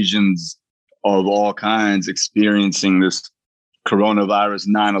see Asians of all kinds experiencing this coronavirus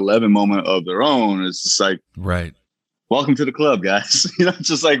 9/11 moment of their own. It's just like, welcome to the club, guys. It's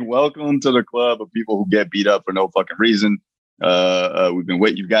just like, welcome to the club of people who get beat up for no fucking reason. We've been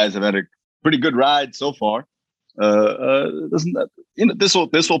waiting. You guys have had a pretty good ride so far. This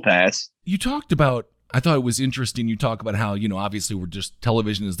will pass. You talked about I thought it was interesting. You talk about how, obviously we're just,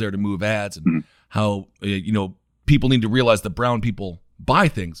 television is there to move ads, and how, people need to realize that brown people buy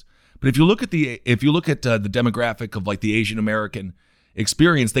things. But if you look at the demographic of like the Asian American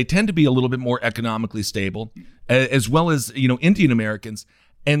experience, they tend to be a little bit more economically stable, as well as, Indian Americans.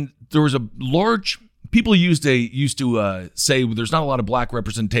 And there was a large, people used to say there's not a lot of black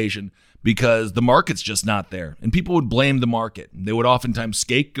representation because the market's just not there. And people would blame the market. They would oftentimes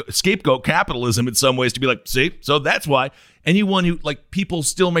scapegoat capitalism in some ways to be like, see, so that's why. Anyone who, like, people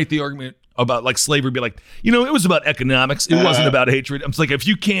still make the argument about like slavery, be like, it was about economics. It wasn't about hatred. I'm just like, if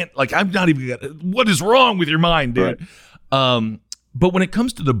you can't, like, I'm not even, what is wrong with your mind, dude? Right. But when it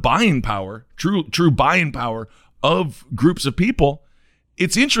comes to the buying power, true buying power of groups of people,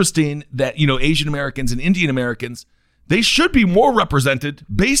 it's interesting that, Asian Americans and Indian Americans, they should be more represented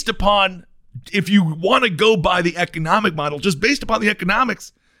based upon, if you want to go by the economic model, just based upon the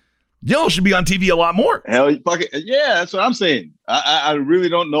economics, y'all should be on TV a lot more. Hell, fucking yeah, that's what I'm saying. I really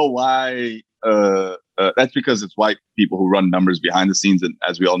don't know why. That's because it's white people who run numbers behind the scenes, and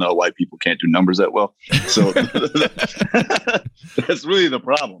as we all know, white people can't do numbers that well. So that's really the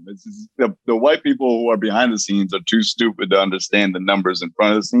problem. It's the white people who are behind the scenes are too stupid to understand the numbers in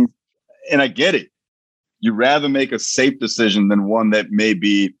front of the scenes. And I get it. You'd rather make a safe decision than one that may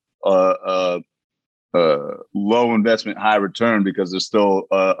be low investment, high return, because there's still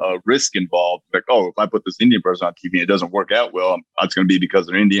a risk involved. Like, oh, if I put this Indian person on TV and it doesn't work out well, it's going to be because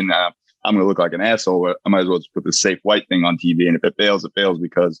they're Indian. I'm going to look like an asshole. I might as well just put the safe white thing on TV. And if it fails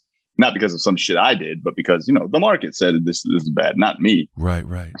because, not because of some shit I did, but because, the market said this is bad, not me. Right.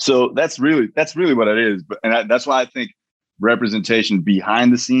 So that's really what it is. That's why I think representation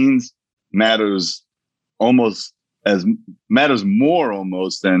behind the scenes matters more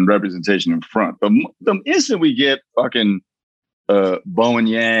almost than representation in front. But the instant we get fucking Bowen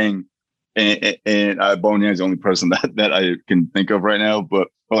Yang, and Bowen Yang's the only person that I can think of right now, but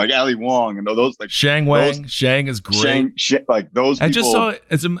like Ali Wong and those, like Shang Wang. Shang is great. Like those people. I just saw it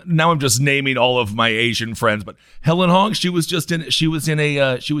now I'm just naming all of my Asian friends, but Helen Hong, she was in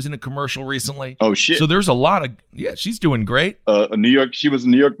a commercial recently. Oh shit. So there's a lot of, she's doing great. New York, she was a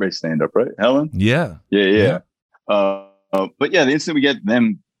New York based stand up, right? Helen? Yeah. But yeah, the instant we get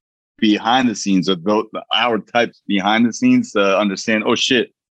them behind the scenes, or our types behind the scenes, understand, oh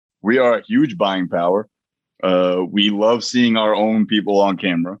shit, we are a huge buying power. We love seeing our own people on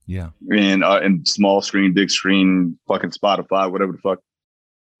camera. Yeah. And small screen, big screen, fucking Spotify, whatever the fuck.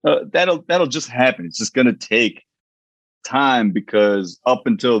 That'll just happen. It's just gonna take time, because up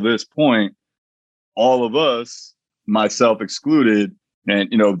until this point, all of us, myself excluded,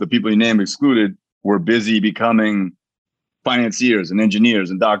 and the people you name excluded, were busy becoming financiers and engineers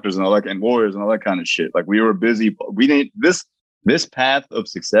and doctors and all that, and lawyers and all that kind of shit. Like, we were busy. We didn't this path of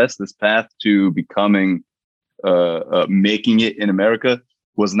success, this path to becoming making it in America,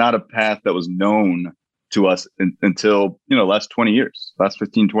 was not a path that was known to us until last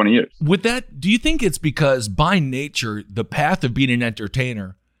 15, 20 years. With that, do you think it's because by nature, the path of being an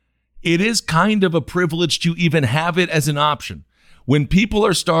entertainer, it is kind of a privilege to even have it as an option? When people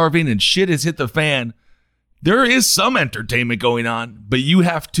are starving and shit has hit the fan, there is some entertainment going on, but you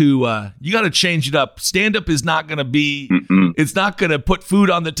have to, you got to change it up. Stand-up is not going to be, it's not going to put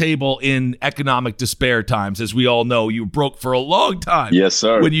food on the table in economic despair times. As we all know, you broke for a long time. Yes,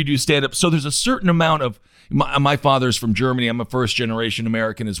 sir. When you do stand-up. So there's a certain amount of, my father's from Germany. I'm a first-generation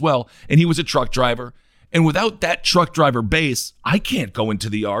American as well, and he was a truck driver. And without that truck driver base, I can't go into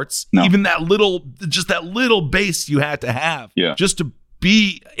the arts. No. Even that little base you had to have, just to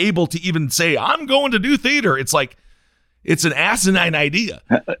be able to even say, I'm going to do theater. It's like, it's an asinine idea.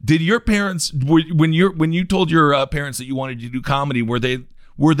 Did your parents, when you told your parents that you wanted to do comedy, were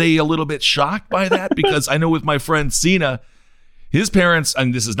they a little bit shocked by that? Because I know with my friend Cena, his parents,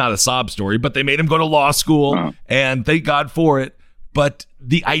 and this is not a sob story, but they made him go to law school, and thank God for it. But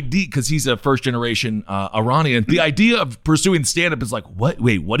the idea, because he's a first generation Iranian, the idea of pursuing stand-up is like, what?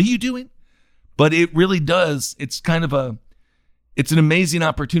 Wait, what are you doing? But it really does. It's kind of it's an amazing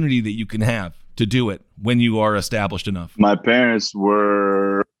opportunity that you can have to do it when you are established enough. My parents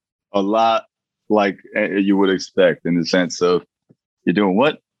were a lot like you would expect, in the sense of, you're doing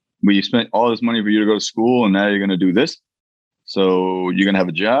what? Well, you spent all this money for you to go to school, and now you're going to do this. So you're going to have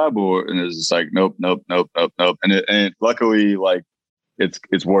a job, and it's just like, nope. And luckily, like,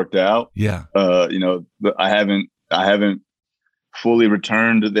 it's worked out. Yeah. I haven't fully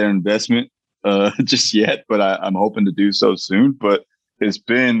returned their investment just yet, but I'm hoping to do so soon. But it's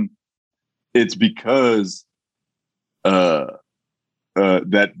because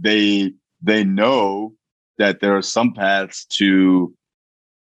that they know that there are some paths to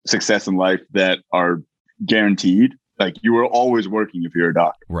success in life that are guaranteed. Like you are always working if you're a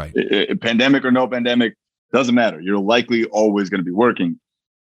doctor. Right. Pandemic or no pandemic, doesn't matter. You're likely always going to be working.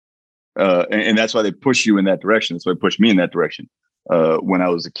 And that's why they push you in that direction. That's why they pushed me in that direction when I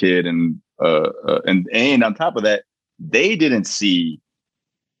was a kid. And on top of that, they didn't see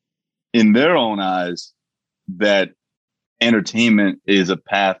in their own eyes that entertainment is a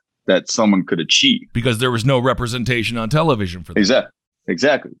path that someone could achieve. Because there was no representation on television for that.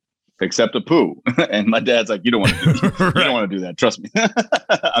 Exactly. Except a poo. And my dad's like, you don't want to do that. You don't want to do that. Trust me.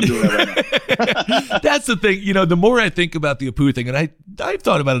 I'm doing that right now. That's the thing. You know, the more I think about the Apu thing, and I've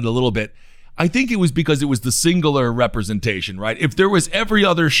thought about it a little bit, I think it was because it was the singular representation, right? If there was every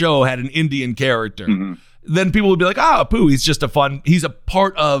other show had an Indian character, then people would be like, Apu, he's a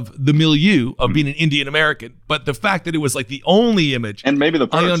part of the milieu of being an Indian American. But the fact that it was like the only image. And maybe the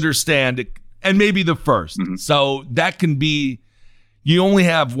first. I understand it. And maybe the first. So that can be, you only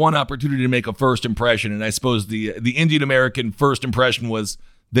have one opportunity to make a first impression. And I suppose the Indian American first impression was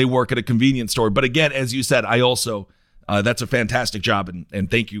they work at a convenience store. But again, as you said, I also, that's a fantastic job. And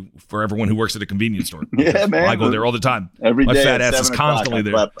thank you for everyone who works at a convenience store. Yeah, man. I go there all the time. Every my day fat ass is constantly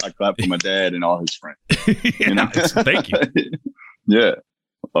there. I clap for my dad and all his friends. Thank you. Yeah.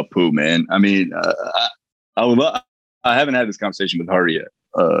 Apu, man. I mean, I haven't had this conversation with her yet.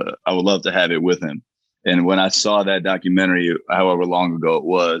 I would love to have it with him. And when I saw that documentary, however long ago it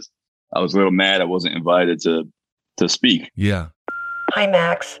was, I was a little mad I wasn't invited to speak. Yeah. Hi,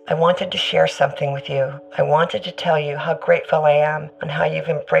 Max. I wanted to share something with you. I wanted to tell you how grateful I am and how you've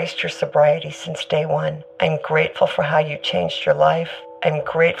embraced your sobriety since day one. I'm grateful for how you changed your life. I'm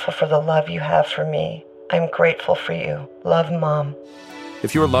grateful for the love you have for me. I'm grateful for you. Love, Mom.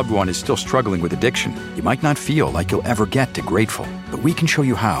 If your loved one is still struggling with addiction, you might not feel like you'll ever get to grateful, but we can show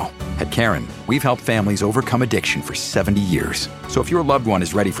you how. At Caron, we've helped families overcome addiction for 70 years. So if your loved one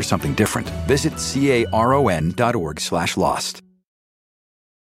is ready for something different, visit caron.org/lost.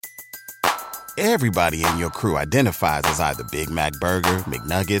 Everybody in your crew identifies as either Big Mac Burger,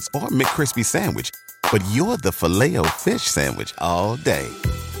 McNuggets, or McCrispy Sandwich. But you're the Filet-O-Fish Sandwich all day.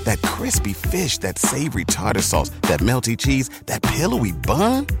 That crispy fish, that savory tartar sauce, that melty cheese, that pillowy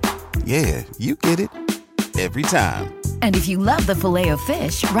bun. Yeah, you get it. Every time. And if you love the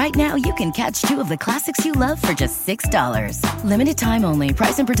Filet-O-Fish, right now you can catch two of the classics you love for just $6. Limited time only.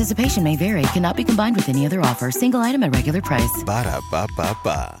 Price and participation may vary. Cannot be combined with any other offer. Single item at regular price.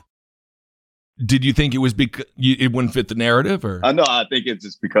 Ba-da-ba-ba-ba. Did you think it was because it wouldn't fit the narrative, or? No, I think it's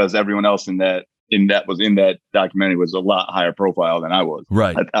just because everyone else in that documentary was a lot higher profile than I was.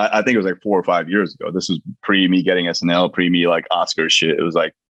 Right. I think it was like 4 or 5 years ago. This was pre me getting SNL, pre me like Oscar shit. It was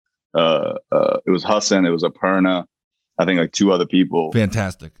like, it was Hassan, it was Aparna, I think like 2 other people.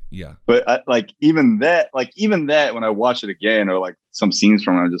 Fantastic. Yeah. But even that, when I watch it again, or like some scenes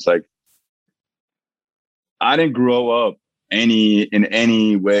from it, I'm just like, I didn't grow up in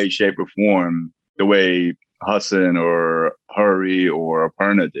any way, shape, or form the way Hassan or Hari or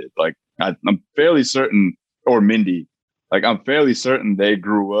Aparna did. Like I'm fairly certain, or Mindy, like I'm fairly certain they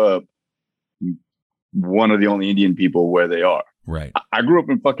grew up one of the only Indian people where they are. Right. I grew up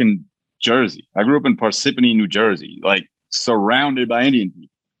in fucking Jersey. I grew up in Parsippany, New Jersey, like surrounded by Indian people.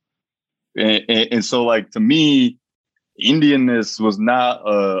 And so like, to me, Indianness was not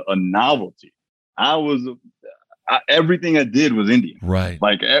a novelty. Everything I did was Indian. Right.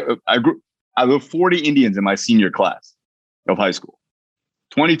 Like I was 40 Indians in my senior class of high school.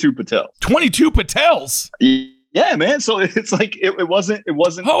 22 Patels. 22 Patels. Yeah, man. So it's like it wasn't.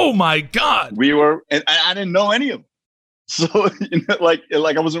 Oh my God. We were, and I didn't know any of them. So like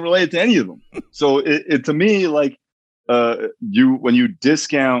I wasn't related to any of them. So it to me, like when you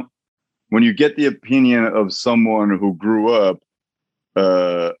get the opinion of someone who grew up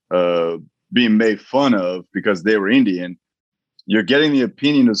being made fun of because they were Indian, you're getting the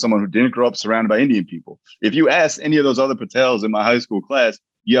opinion of someone who didn't grow up surrounded by Indian people. If you ask any of those other Patels in my high school class,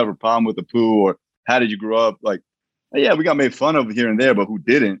 you have a problem with the poo, or how did you grow up? Like, yeah, we got made fun of here and there, but who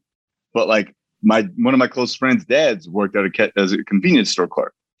didn't? But like one of my close friends' dads worked as a convenience store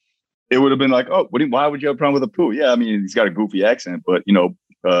clerk. It would have been like, oh, why would you have a problem with a poo? Yeah, I mean, he's got a goofy accent, but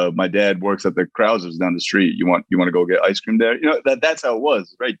my dad works at the Krausers down the street. You want to go get ice cream there? That's how it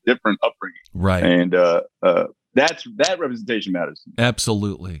was. Very different upbringing. Right. And that representation matters.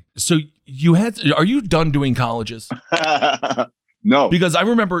 Absolutely. So are you done doing colleges? No. Because I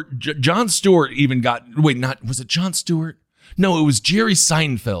remember Jon Stewart even was it Jon Stewart? No, it was Jerry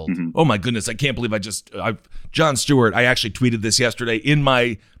Seinfeld. Mm-hmm. Oh my goodness. I can't believe Jon Stewart, I actually tweeted this yesterday in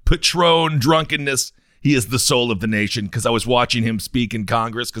my Patron drunkenness. He is the soul of the nation, because I was watching him speak in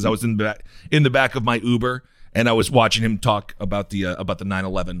Congress, because I was in the back of my Uber, and I was watching him talk about the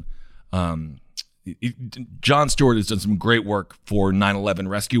 9/11. Jon Stewart has done some great work for 9/11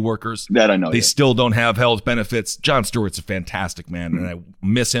 rescue workers. That I know. They still don't have health benefits. Jon Stewart's a fantastic man, and I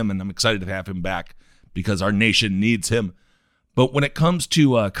miss him, and I'm excited to have him back because our nation needs him. But when it comes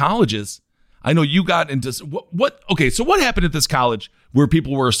to colleges, I know you got into what? Okay, so what happened at this college where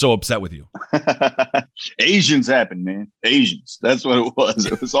people were so upset with you? Asians happened, man. Asians. That's what it was.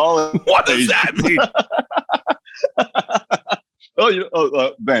 It was all. What does that mean?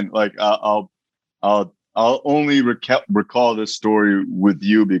 Ben, like I'll only recall this story with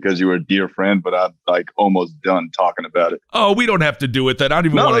you because you were a dear friend, but I'm like almost done talking about it. Oh, we don't have to do it then. I don't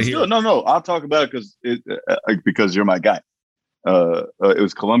even want to hear. No, I'll talk about it because you're my guy. It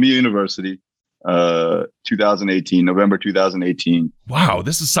was Columbia University, 2018, November 2018. Wow,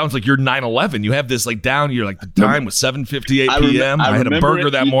 sounds like you're 9/11. You have this like down. You're like the time was 7:58 p.m. I had a burger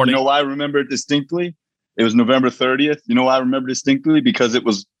that morning. You know why I remember it distinctly? It was November 30th. You know why I remember distinctly? Because it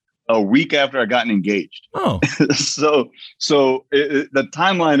was a week after I gotten engaged. Oh, so the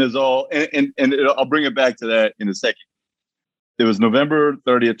timeline is all, and I'll bring it back to that in a second. It was November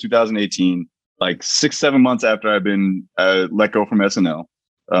 30th, 2018, like 6-7 months after I'd been let go from SNL.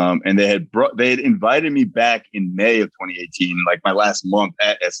 And they had invited me back in May of 2018, like my last month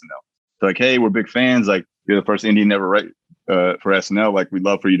at SNL. They're like, hey, we're big fans. Like, you're the first Indian ever write for SNL. Like, we'd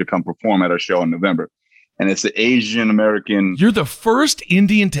love for you to come perform at our show in November. And it's the Asian American. You're the first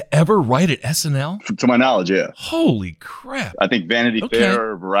Indian to ever write at SNL? To my knowledge, yeah. Holy crap. I think Vanity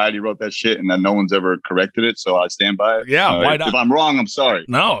Fair or Variety wrote that shit, and then no one's ever corrected it, so I stand by it. Yeah, why not? If I'm wrong, I'm sorry.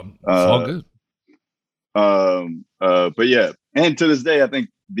 No, it's all good. But yeah, and to this day, I think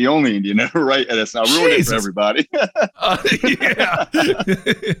the only Indian ever write at SNL. I ruined it for everybody. Yeah.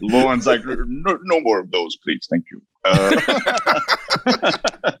 Lauren's like, no more of those, please. Thank you.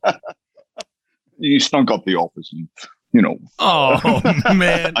 You stunk up the office, and, you know. Oh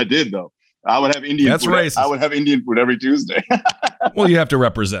man, I did though. I would have Indian. That's food. racist. I would have Indian food every Tuesday. Well, you have to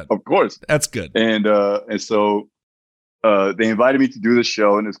represent, of course. That's good. And so they invited me to do this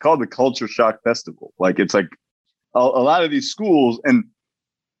show, and it's called the Culture Shock Festival. Like, it's like a lot of these schools, and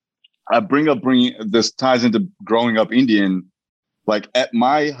I bringing this ties into growing up Indian. Like, at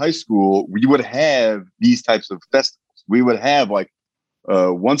my high school, we would have these types of festivals. We would have like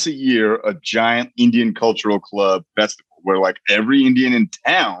once a year a giant Indian cultural club festival where like every Indian in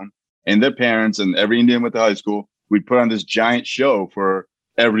town and their parents and every Indian with the high school, we'd put on this giant show for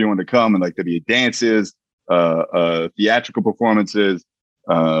everyone to come, and like there'd be dances, theatrical performances,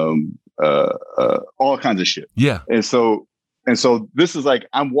 all kinds of shit. Yeah. And so this is like,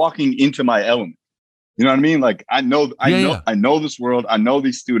 I'm walking into my element. You know what I mean? Like, I know this world. I know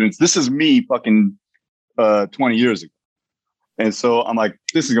these students. This is me fucking 20 years ago. And so I'm like,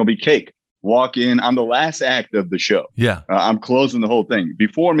 this is going to be cake. Walk in. I'm the last act of the show. Yeah. I'm closing the whole thing.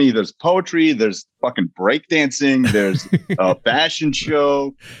 Before me, there's poetry. There's fucking breakdancing. There's a fashion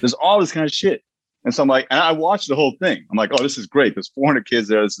show. There's all this kind of shit. And so I'm like, and I watched the whole thing. I'm like, oh, this is great. There's 400 kids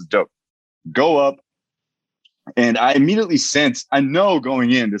there. This is dope. Go up. And I immediately sense, I know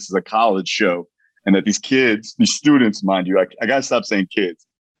going in, this is a college show, and that these kids, these students, mind you, I got to stop saying kids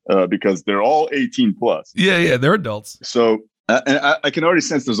because they're all 18 plus. Yeah, they're adults. So and I can already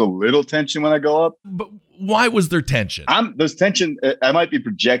sense there's a little tension when I go up. But why was there tension? There's tension. I might be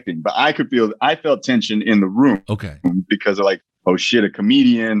projecting, but I felt tension in the room. Okay. Because of like, oh shit, a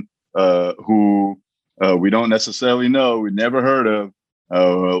comedian who we don't necessarily know, we never heard of.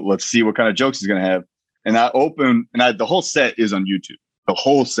 Let's see what kind of jokes he's going to have. And I open, and the whole set is on YouTube. The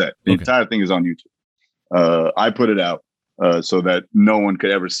whole set, the entire thing is on YouTube. I put it out so that no one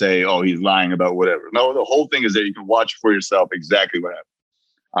could ever say, oh, he's lying about whatever. No, the whole thing is there. You can watch for yourself exactly what happened.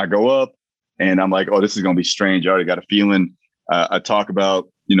 I go up and I'm like, oh, this is going to be strange. I already got a feeling. I talk about,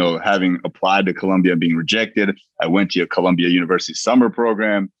 having applied to Columbia and being rejected. I went to a Columbia University summer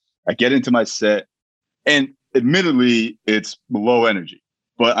program. I get into my set, and admittedly, it's low energy,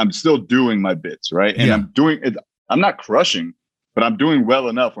 but I'm still doing my bits, right? And I'm doing it. I'm not crushing, but I'm doing well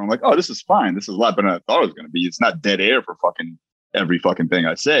enough where I'm like, oh, this is fine. This is a lot better than I thought it was going to be. It's not dead air for fucking every fucking thing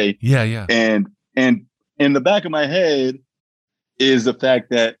I say. Yeah. And in the back of my head is the fact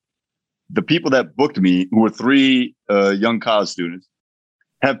that the people that booked me, who were 3 young college students,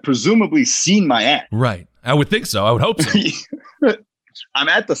 have presumably seen my act. Right. I would think so. I would hope so. I'm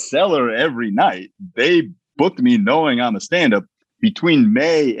at the Cellar every night. They booked me knowing I'm a stand-up. Between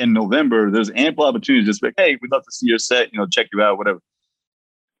May and November, there's ample opportunity to just be like, hey, we'd love to see your set, check you out, whatever.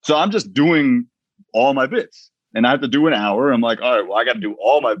 So I'm just doing all my bits. And I have to do an hour. I'm like, all right, well, I got to do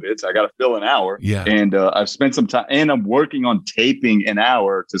all my bits. I got to fill an hour. Yeah. And I've spent some time, and I'm working on taping an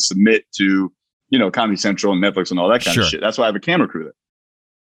hour to submit to Comedy Central and Netflix and all that kind of shit. That's why I have a camera crew there.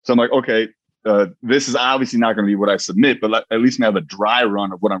 So I'm like, okay, this is obviously not going to be what I submit, but at least I have a dry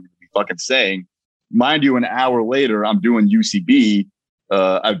run of what I'm going to be fucking saying. Mind you, an hour later, I'm doing UCB.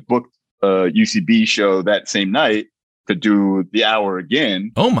 I booked a UCB show that same night to do the hour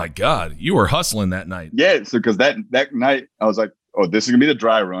again. Oh my God, you were hustling that night. Yeah, so because that night I was like, oh, this is gonna be the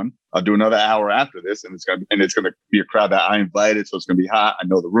dry run. I'll do another hour after this, and it's gonna be a crowd that I invited, so it's gonna be hot. I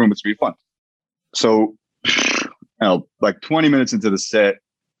know the room, it's gonna be fun. So, like 20 minutes into the set,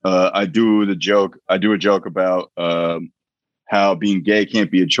 I do a joke about how being gay can't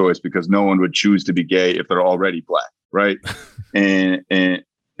be a choice because no one would choose to be gay if they're already black, right? and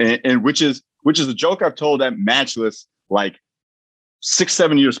which is a joke I've told at Matchless like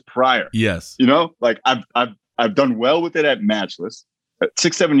 6-7 years prior. Yes. Like I've done well with it at Matchless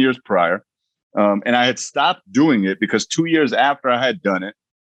 6-7 years prior. And I had stopped doing it because 2 years after I had done it,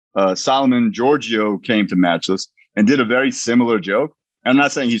 Solomon Giorgio came to Matchless and did a very similar joke. I'm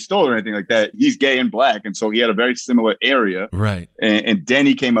not saying he stole or anything like that. He's gay and black. And so he had a very similar area. Right. And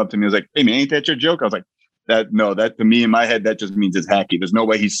Denny came up to me and was like, hey man, ain't that your joke? I was like, that to me in my head, that just means it's hacky. There's no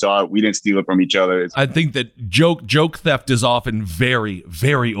way he saw it. We didn't steal it from each other. I think that joke theft is often very,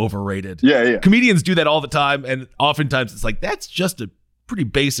 very overrated. Yeah. Comedians do that all the time. And oftentimes it's like, that's just a pretty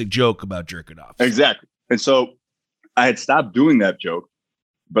basic joke about jerking off. Exactly. And so I had stopped doing that joke,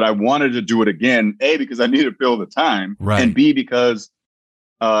 but I wanted to do it again. A, because I needed to fill the time. Right. And B, because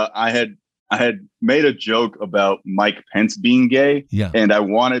I had made a joke about Mike Pence being gay. Yeah. And I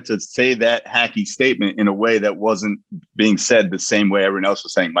wanted to say that hacky statement in a way that wasn't being said the same way everyone else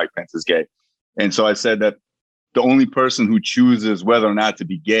was saying Mike Pence is gay. And so I said that the only person who chooses whether or not to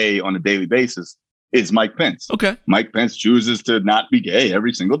be gay on a daily basis is Mike Pence. Okay. Mike Pence chooses to not be gay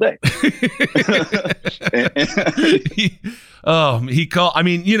every single day.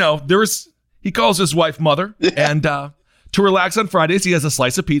 He calls his wife mother, and to relax on Fridays, he has a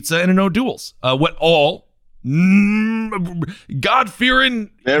slice of pizza and an O'Doul's. What all God-fearing,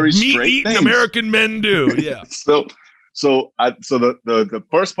 meat-eating American men do. Yeah. So the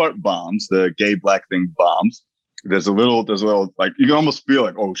first part bombs, the gay black thing bombs. There's a little like you can almost feel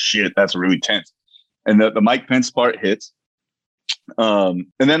like, oh shit, that's really tense. And the Mike Pence part hits. And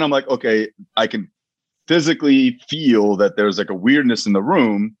then I'm like, okay, I can physically feel that there's like a weirdness in the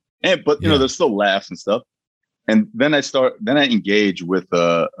room, but there's still laughs and stuff. And then I engage with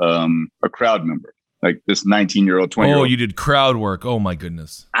a crowd member, like this 19-year-old, 20-year-old. Oh, you did crowd work. Oh my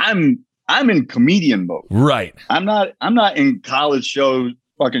goodness. I'm in comedian mode. Right. I'm not in college show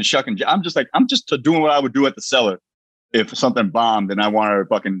fucking shucking. I'm just doing what I would do at the Cellar if something bombed and I want to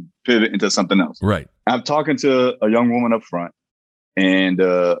fucking pivot into something else. Right. I'm talking to a young woman up front, and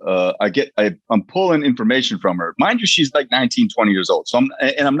I'm pulling information from her. Mind you, she's like 19, 20 years old. So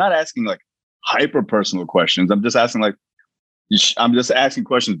I'm not asking like hyper personal questions. I'm just asking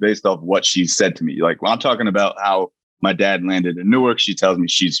questions based off what she said to me. Like when I'm talking about how my dad landed in Newark, she tells me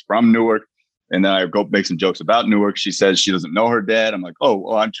she's from Newark. And then I go make some jokes about Newark. She says she doesn't know her dad. I'm like, oh,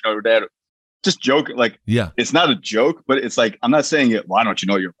 well, I don't you know her dad? Just joking. Like, yeah, it's not a joke, but it's like, I'm not saying it. Why don't you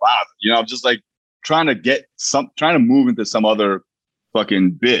know your father? I'm just like trying to move into some other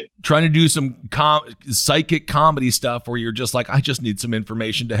fucking bit. Trying to do some psychic comedy stuff where you're just like, I just need some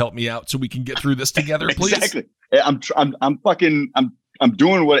information to help me out so we can get through this together, please. Exactly. I'm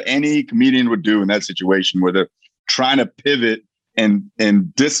doing what any comedian would do in that situation where they're trying to pivot and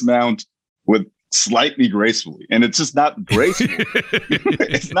dismount with slightly gracefully, and it's just not graceful.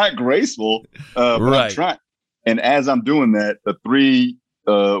 It's not graceful. But right. I'm trying. And as I'm doing that, the three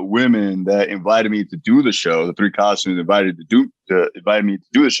women that invited me to do the show, the three college students invited me to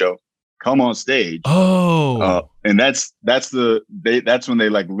do the show, come on stage. Oh, and that's when they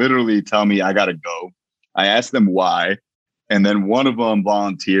like literally tell me I gotta go. I ask them why, and then one of them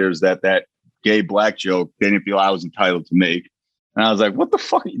volunteers that gay black joke they didn't feel I was entitled to make. And I was like, what the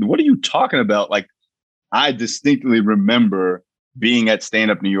fuck? What are you talking about? Like, I distinctly remember being at Stand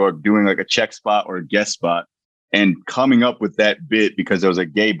Up New York, doing like a check spot or a guest spot and coming up with that bit because there was a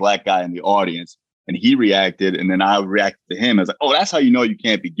gay black guy in the audience and he reacted. And then I reacted to him. I was like, oh, that's how you know you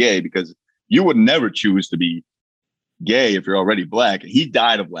can't be gay, because you would never choose to be gay if you're already black. And he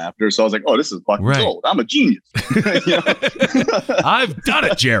died of laughter. So I was like, oh, this is fucking gold. I'm a genius. I've done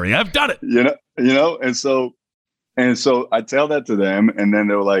it, Jerry. I've done it. And so I tell that to them, and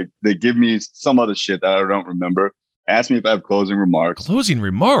then they give me some other shit that I don't remember. Ask me if I have closing remarks. Closing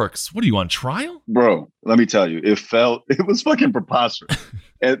remarks? What are you on trial? Bro, let me tell you, it was fucking preposterous.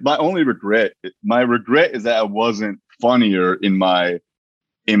 And my regret is that I wasn't funnier in my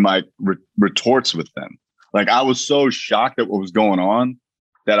retorts with them. Like I was so shocked at what was going on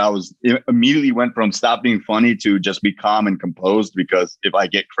that I was immediately went from stop being funny to just be calm and composed, because if I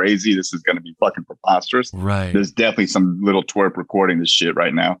get crazy, this is going to be fucking preposterous. Right. There's definitely some little twerp recording this shit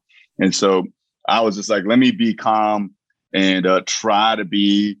right now. And so I was just like, let me be calm and try to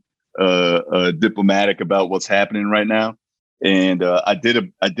be diplomatic about what's happening right now. And I did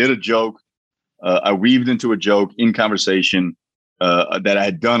a joke. I weaved into a joke in conversation that I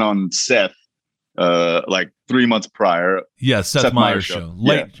had done on Seth like 3 months prior. Yeah, Seth Meyers show.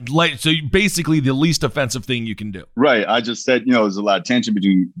 Light. So basically the least offensive thing you can do. Right. I just said, there's a lot of tension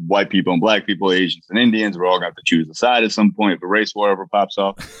between white people and black people, Asians and Indians. We're all going to have to choose a side at some point if a race war ever pops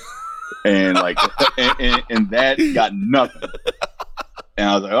off. And like, and that got nothing. And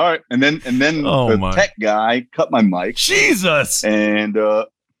I was like, all right. And then the tech guy cut my mic. Jesus. And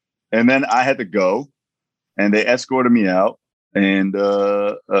then I had to go, and they escorted me out. And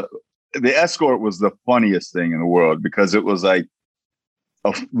the escort was the funniest thing in the world, because it was like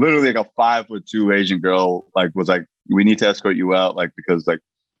literally like a 5'2" Asian girl, like was like, we need to escort you out, like because like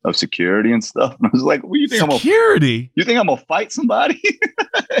of security and stuff. And I was like, what do you think? Security? You think I'm gonna fight somebody?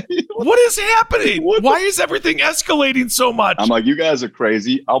 What is happening? Why is everything escalating so much? I'm like, you guys are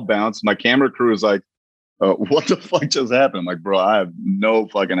crazy. I'll bounce. My camera crew is like, what the fuck just happened? I'm like, bro, I have no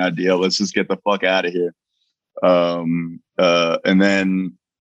fucking idea. Let's just get the fuck out of here. And then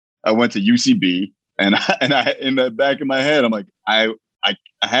I went to UCB, and I in the back of my head, I'm like, I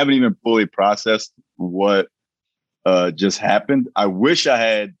haven't even fully processed what just happened. I wish I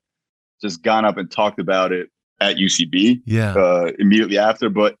had just gone up and talked about it at UCB immediately after,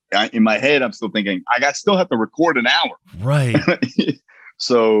 but in my head, I'm still thinking I still have to record an hour. Right.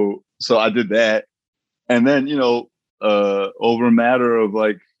 So I did that, and then over a matter of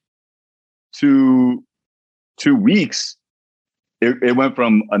like two weeks. It went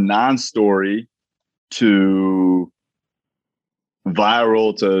from a non-story to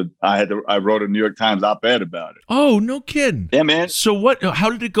viral to I wrote a New York Times op-ed about it. Oh, no kidding. Yeah, man. So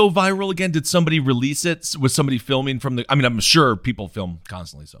how did it go viral again? Did somebody release it? Was somebody filming from I'm sure people film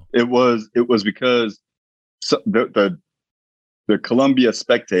constantly. So it was because the Columbia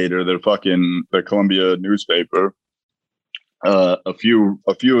Spectator, the Columbia newspaper, a few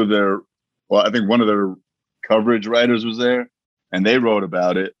of their, well, I think one of their coverage writers was there, and they wrote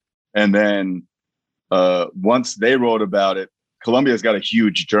about it. And then once they wrote about it, Columbia's got a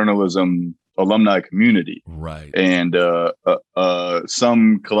huge journalism alumni community. Right. And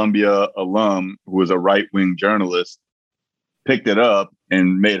some Columbia alum who was a right-wing journalist picked it up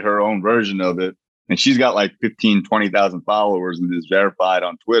and made her own version of it. And she's got like 15, 20,000 followers and is verified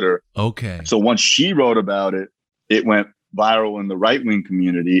on Twitter. Okay. So once she wrote about it, it went viral in the right-wing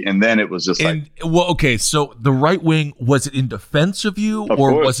community, and then it was just so the right wing, was it in defense of you,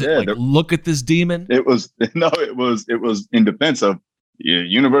 was it look at this demon? It was in defense of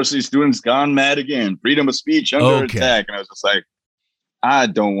university students gone mad again, freedom of speech under attack. And I was just like, I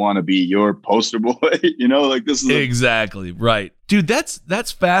don't want to be your poster boy. Like this is exactly right, dude.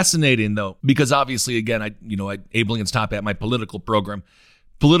 That's fascinating though, because obviously again, I Abe Lincoln's Top Hat, my political program.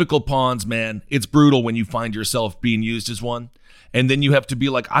 Political pawns, man, it's brutal when you find yourself being used as one. And then you have to be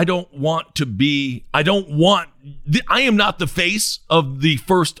like, I am not the face of the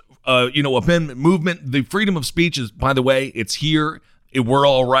first, amendment movement. The freedom of speech is, by the way, it's here. We're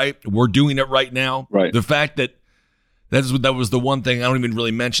all right. We're doing it right now. Right. The fact that was the one thing, I don't even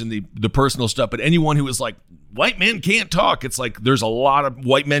really mention the personal stuff, but anyone who is like, white men can't talk. It's like there's a lot of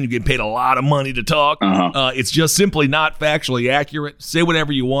white men who get paid a lot of money to talk. Uh-huh. It's just simply not factually accurate. Say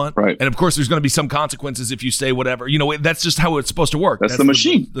whatever you want. Right. And of course, there's going to be some consequences if you say whatever. That's just how it's supposed to work. That's the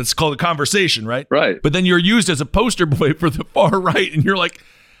machine. That's called a conversation, right? Right. But then you're used as a poster boy for the far right, and you're like,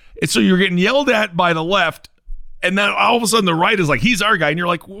 so you're getting yelled at by the left. And then all of a sudden the right is like, he's our guy. And you're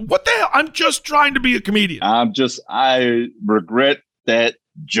like, what the hell? I'm just trying to be a comedian. I regret that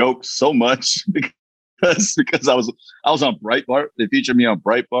joke so much because I was on Breitbart. They featured me on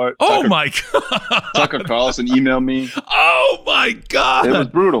Breitbart. Oh, my God. Tucker Carlson emailed me. Oh, my God. It was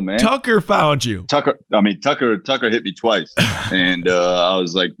brutal, man. Tucker found you. Tucker hit me twice. And I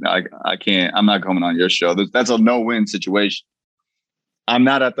was like, I can't. I'm not coming on your show. That's a no-win situation. I'm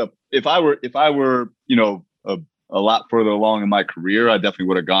not at the – if I were a lot further along in my career, I definitely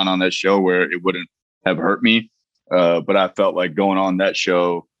would have gone on that show where it wouldn't have hurt me. But I felt like going on that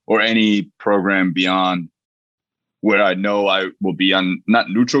show or any program beyond where I know I will be on not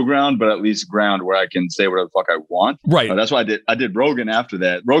neutral ground, but at least ground where I can say whatever the fuck I want. Right. That's why I did Rogan after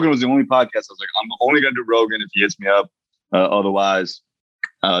that. Rogan was the only podcast I was like, I'm only going to do Rogan if he hits me up. Otherwise,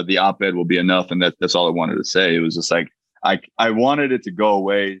 the op-ed will be enough. And that's all I wanted to say. It was just like, I wanted it to go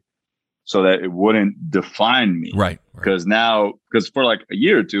away so that it wouldn't define me. Right. Because for like a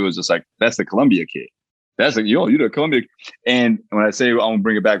year or two, it's just like, that's the Columbia kid. That's like, you're the Columbia. And when I say I want to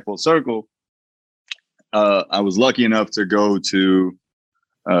bring it back full circle, I was lucky enough to go to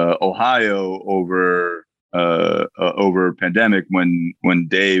Ohio over pandemic when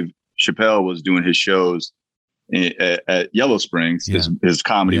Dave Chappelle was doing his shows at Yellow Springs, his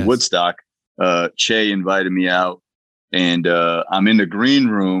comedy Woodstock. Che invited me out, and I'm in the green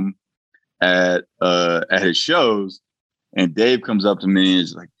room at his shows, and Dave comes up to me and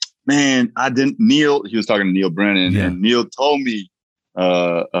is like, "Man, he was talking to Neil Brennan, and Neil told me,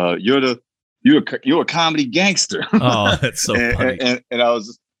 you're a comedy gangster." Oh, that's so funny.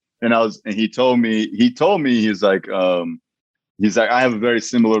 And he told me, he's like, I have a very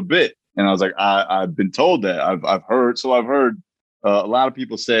similar bit. And I was like, I've been told that. I've heard a lot of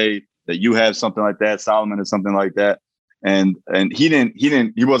people say that you have something like that. Solomon is something like that. And he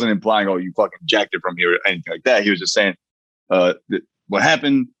wasn't implying, oh, you fucking jacked it from here or anything like that. He was just saying, what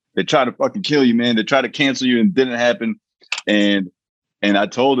happened? They tried to fucking kill you, man. They tried to cancel you and it didn't happen. And I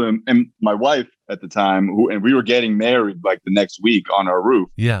told him, and my wife at the time, and we were getting married like the next week on our roof,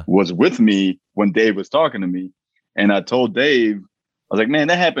 was with me when Dave was talking to me. And I told Dave, I was like, man,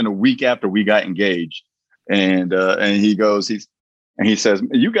 that happened a week after we got engaged. And he says,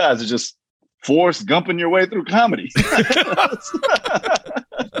 you guys are just Forrest Gumping your way through comedy. I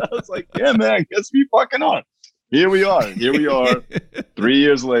was like, yeah, man, I guess we fucking are. Here we are 3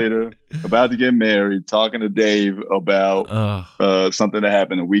 years later, about to get married, talking to Dave about something that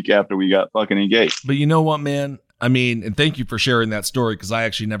happened a week after we got fucking engaged. But you know what, man? I mean, and thank you for sharing that story, because I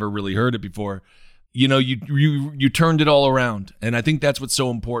actually never really heard it before. You know, you turned it all around, and I think that's what's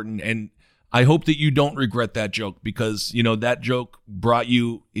so important. And I hope that you don't regret that joke, because, you know, that joke brought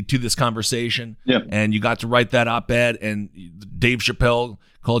you to this conversation, and you got to write that op-ed, and Dave Chappelle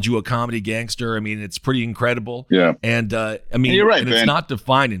called you a comedy gangster. I mean, it's pretty incredible. Yeah. And I mean, you're right, and man. It's not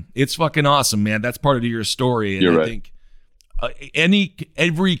defining. It's fucking awesome, man. That's part of your story. And I think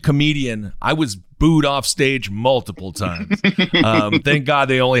every comedian, I was booed off stage multiple times. Thank God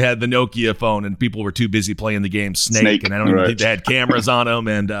they only had the Nokia phone and people were too busy playing the game Snake. And I don't even think they had cameras on them.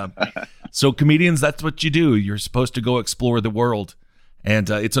 And so comedians, that's what you do. You're supposed to go explore the world. And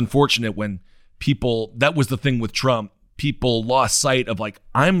it's unfortunate when people, that was the thing with Trump, people lost sight of, like,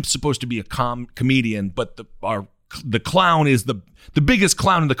 I'm supposed to be a comedian, but the clown is the biggest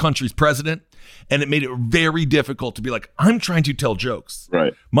clown in the country's president. And it made it very difficult to be like, I'm trying to tell jokes.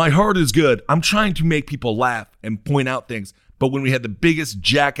 Right. My heart is good. I'm trying to make people laugh and point out things. But when we had the biggest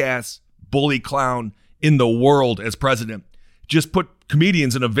jackass bully clown in the world as president, just put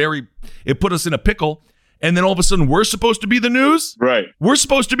comedians it put us in a pickle. And then all of a sudden, we're supposed to be the news? Right. We're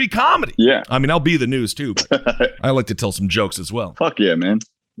supposed to be comedy. Yeah. I mean, I'll be the news too, but I like to tell some jokes as well. Fuck yeah, man.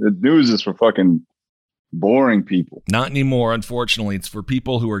 The news is for fucking boring people. Not anymore, unfortunately. It's for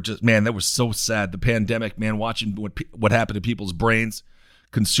people who are just, man, that was so sad. The pandemic, man, watching what happened to people's brains,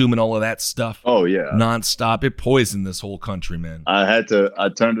 consuming all of that stuff. Oh, yeah. Nonstop. It poisoned this whole country, man. I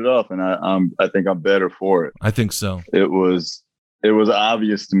turned it off, and I think I'm better for it. I think so. It was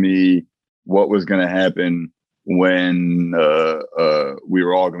obvious to me what was going to happen when we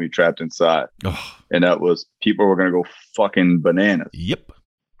were all going to be trapped inside. Oh. And that was, people were going to go fucking bananas. Yep.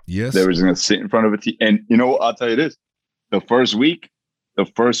 Yes. They were just going to sit in front of a TV. And you know what? I'll tell you this. The first week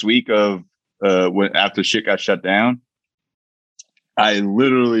of when after shit got shut down, I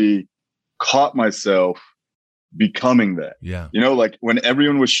literally caught myself becoming that. Yeah. You know, like when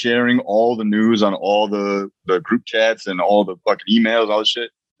everyone was sharing all the news on all the group chats and all the fucking emails, all the shit.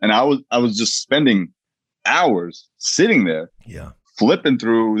 And I was just spending hours sitting there, flipping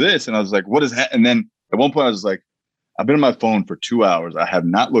through this. And I was like, what is that? And then at one point I was like, I've been on my phone for 2 hours. I have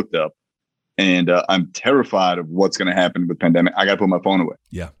not looked up, and I'm terrified of what's going to happen with the pandemic. I got to put my phone away.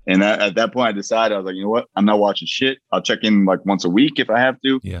 Yeah. And at that point I decided, I was like, you know what? I'm not watching shit. I'll check in like once a week if I have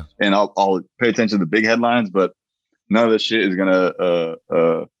to. Yeah. And I'll pay attention to the big headlines, but none of this shit is going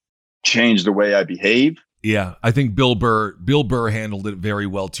to change the way I behave. Yeah, I think Bill Burr handled it very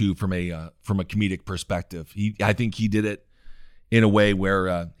well too from a comedic perspective. I think he did it in a way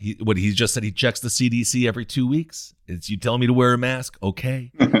where he just said he checks the CDC every 2 weeks. It's, you tell me to wear a mask,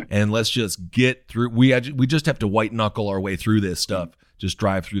 okay, and let's just get through. We just have to white knuckle our way through this stuff. Just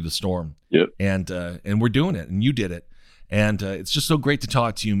drive through the storm. Yep. And we're doing it, and you did it. And it's just so great to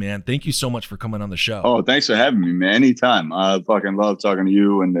talk to you, man. Thank you so much for coming on the show. Oh, thanks for having me, man. Anytime. I fucking love talking to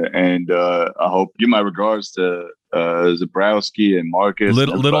you, and I hope give my regards to Zabrowski and Marcus.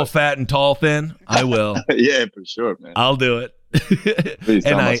 Little fat and tall thin. I will. Yeah, for sure, man. I'll do it. Please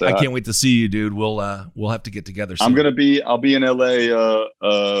and I can't wait to see you, dude. We'll have to get together soon. I'll be in LA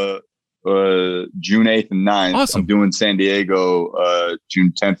June 8th and 9th. Awesome. I'm doing San Diego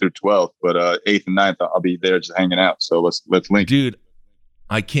June 10th or 12th, but 8th and 9th I'll be there just hanging out. So let's link. Dude,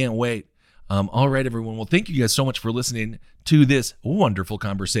 I can't wait. All right, everyone. Well, thank you guys so much for listening to this wonderful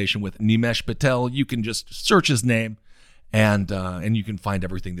conversation with Nimesh Patel. You can just search his name and you can find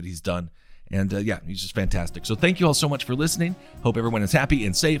everything that he's done. And yeah, he's just fantastic. So thank you all so much for listening. Hope everyone is happy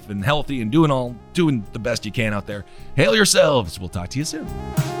and safe and healthy and doing the best you can out there. Hail yourselves. We'll talk to you soon.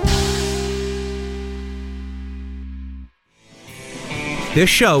 This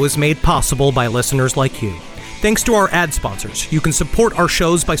show is made possible by listeners like you. Thanks to our ad sponsors, you can support our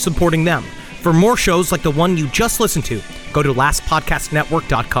shows by supporting them. For more shows like the one you just listened to, go to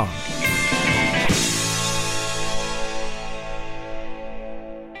lastpodcastnetwork.com.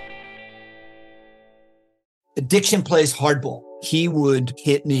 Addiction plays hardball. He would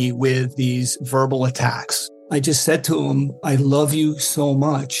hit me with these verbal attacks. I just said to him, I love you so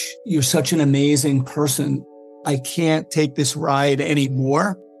much. You're such an amazing person. I can't take this ride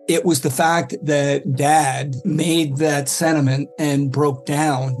anymore. It was the fact that Dad made that sentiment and broke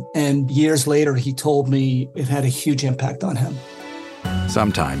down. And years later, he told me it had a huge impact on him.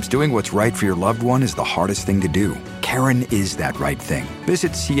 Sometimes doing what's right for your loved one is the hardest thing to do. Karen is that right thing.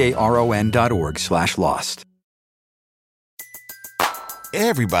 Visit caron.org/lost.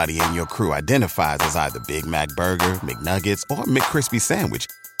 Everybody in your crew identifies as either Big Mac Burger, McNuggets, or McCrispy Sandwich.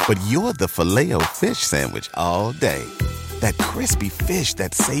 But you're the Filet-O-Fish Sandwich all day. That crispy fish,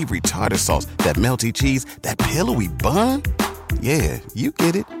 that savory tartar sauce, that melty cheese, that pillowy bun. Yeah, you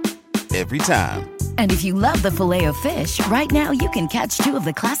get it. Every time. And if you love the Filet-O-Fish, right now you can catch two of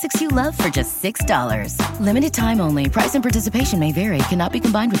the classics you love for just $6. Limited time only. Price and participation may vary. Cannot be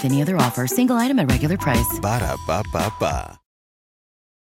combined with any other offer. Single item at regular price. Ba-da-ba-ba-ba.